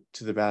go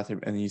to the bathroom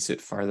and you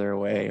sit farther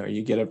away, or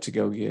you get up to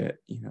go get,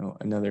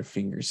 another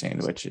finger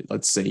sandwich.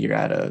 Let's say you're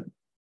at a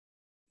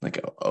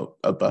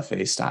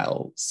buffet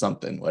style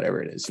something,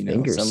 whatever it is,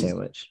 finger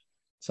sandwich.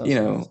 Sounds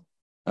nice.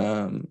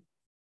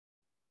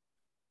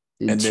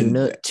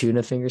 And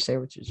tuna finger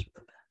sandwiches.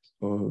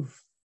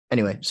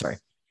 Anyway, sorry.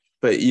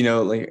 But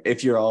like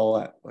if you're all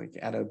at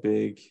a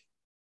big,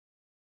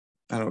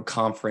 I don't know,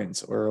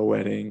 conference or a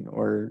wedding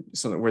or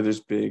something where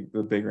there's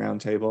the big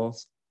round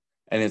tables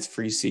and it's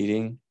free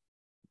seating,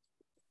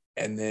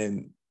 and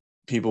then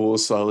people will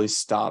slowly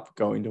stop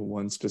going to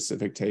one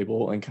specific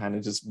table and kind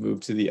of just move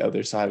to the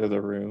other side of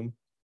the room.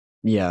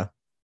 Yeah.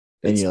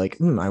 And you're like,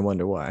 I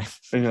wonder why.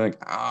 And you're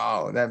like,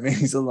 oh, that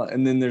makes a lot.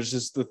 And then there's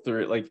just the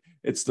third, like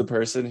it's the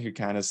person who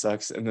kind of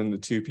sucks, and then the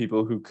two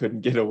people who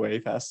couldn't get away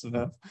fast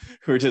enough,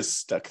 who are just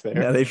stuck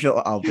there. Yeah, they feel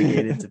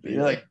obligated to be.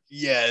 You're like,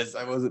 yes,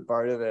 I wasn't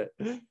part of it.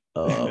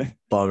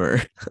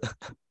 Bummer.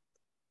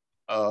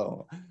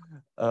 Oh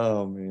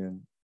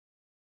man.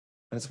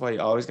 That's why you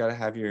always gotta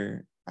have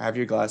your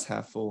glass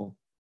half full.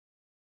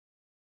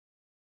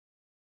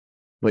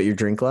 What, your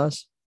drink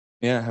glass?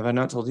 Yeah, have I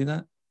not told you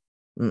that?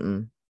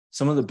 Mm-mm.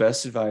 Some of the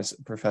best advice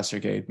a professor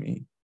gave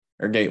me,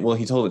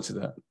 he told it to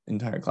the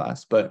entire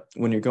class, but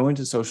when you're going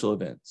to social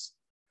events,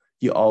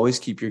 you always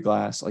keep your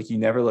glass, like you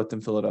never let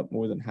them fill it up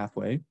more than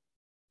halfway,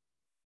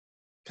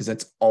 because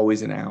that's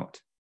always an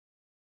out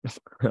of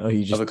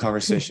a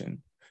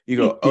conversation. You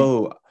go,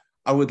 oh,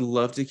 I would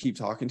love to keep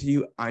talking to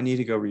you. I need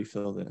to go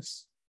refill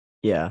this.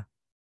 Yeah.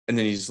 And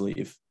then you just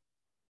leave.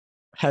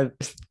 Can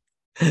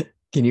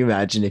you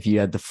imagine if you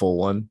had the full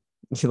one?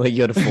 Like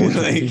you had a full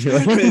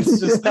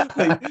it's just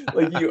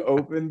like you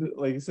opened,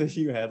 like say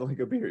you had like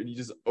a beer and you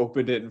just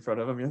opened it in front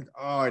of them. You're like,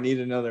 oh, I need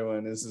another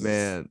one. This is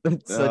man,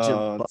 that's such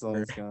a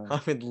bummer.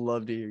 I would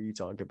love to hear you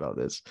talk about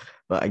this,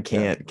 but I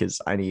can't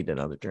because I need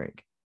another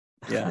drink.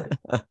 Yeah.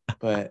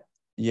 But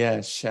yeah,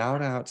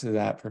 shout out to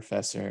that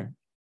professor.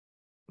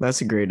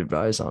 That's a great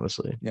advice,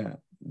 honestly. Yeah,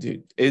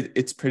 dude,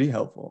 it's pretty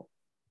helpful.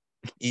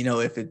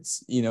 If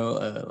it's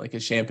like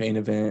a champagne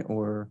event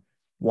or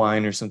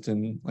wine or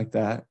something like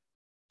that,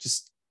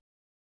 just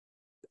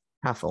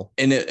half full.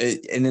 And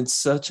it's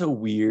such a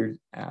weird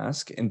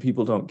ask, and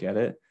people don't get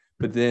it.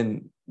 But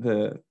then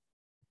the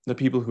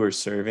people who are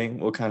serving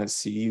will kind of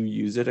see you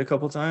use it a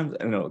couple times,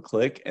 and it'll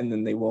click, and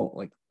then they won't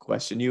like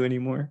question you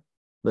anymore.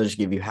 They'll just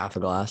give you half a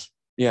glass.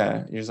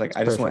 Yeah, you're just like,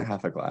 I just want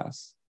half a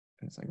glass.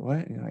 And it's like, what?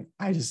 And you're like,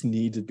 I just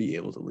need to be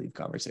able to leave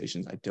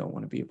conversations I don't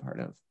want to be a part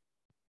of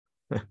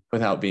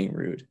without being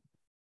rude.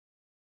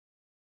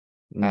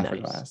 Half a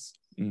glass.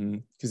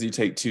 Because you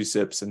take 2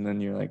 sips and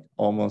then you're like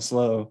almost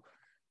low.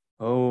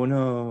 Oh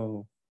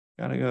no,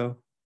 gotta go.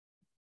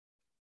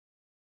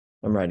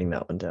 I'm writing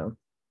that one down.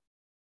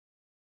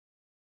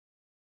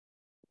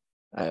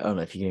 I don't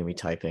know if you can hear me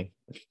typing.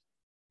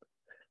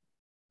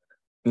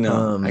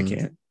 No, I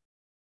can't.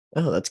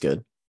 Oh, that's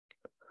good.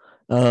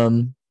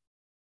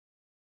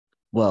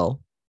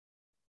 Well,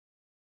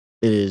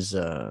 it is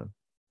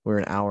we're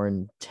an hour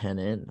and 10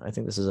 in. I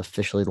think this is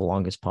officially the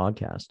longest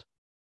podcast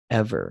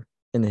ever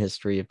in the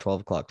history of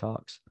 12 o'clock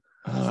talks.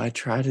 I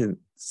tried to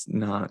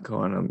not go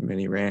on a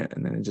mini rant,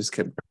 and then it just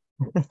kept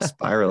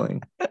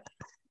spiraling.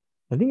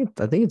 I think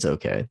it's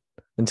okay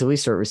until we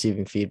start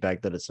receiving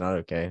feedback that it's not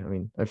okay. I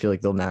mean, I feel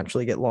like they'll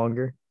naturally get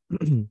longer.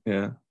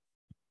 Yeah.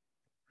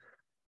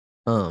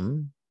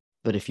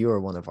 But if you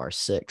are one of our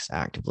 6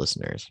 active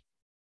listeners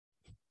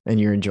and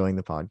you're enjoying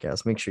the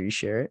podcast, make sure you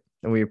share it,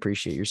 and we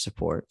appreciate your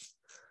support.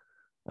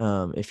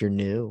 If you're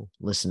new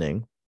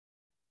listening,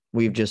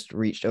 we've just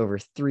reached over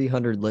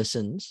 300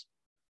 listens.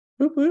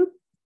 Whoop, whoop.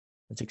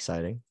 That's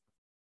exciting.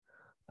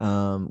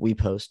 We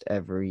post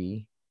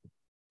every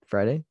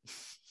Friday.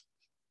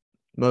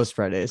 Most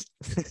Fridays.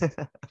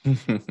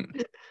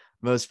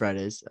 Most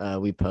Fridays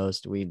we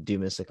post. We do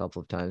miss a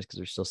couple of times because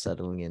we're still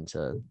settling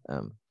into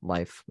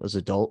life as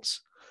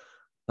adults.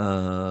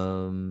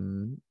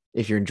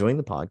 If you're enjoying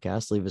the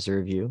podcast, leave us a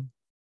review.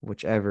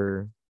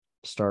 Whichever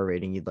star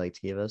rating you'd like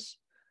to give us.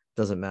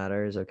 Doesn't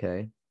matter, is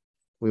okay.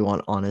 We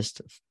want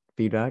honest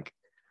feedback.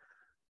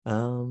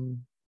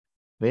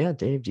 But yeah,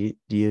 Dave, do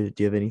you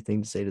have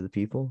anything to say to the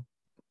people?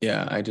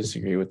 Yeah, I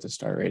disagree with the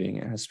star rating.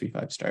 It has to be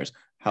 5 stars.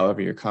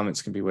 However, your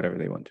comments can be whatever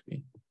they want to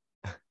be.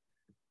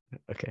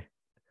 Okay.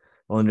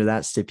 Well, under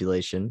that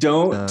stipulation,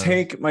 don't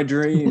take my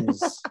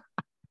dreams.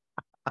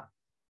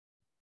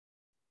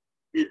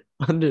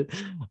 under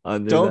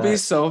don't be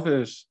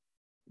selfish.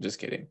 Just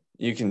kidding.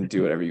 You can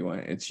do whatever you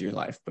want. It's your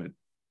life, but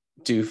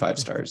do 5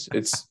 stars.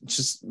 It's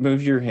just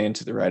move your hand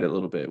to the right a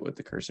little bit with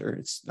the cursor.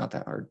 It's not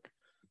that hard.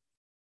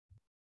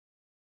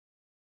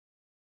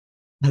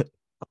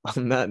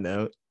 On that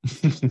note,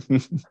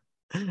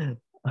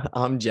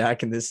 I'm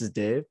Jack and this is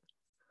Dave.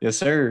 Yes,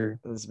 sir.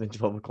 This has been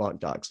 12 o'clock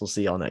docs. We'll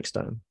see y'all next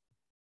time.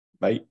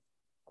 Bye.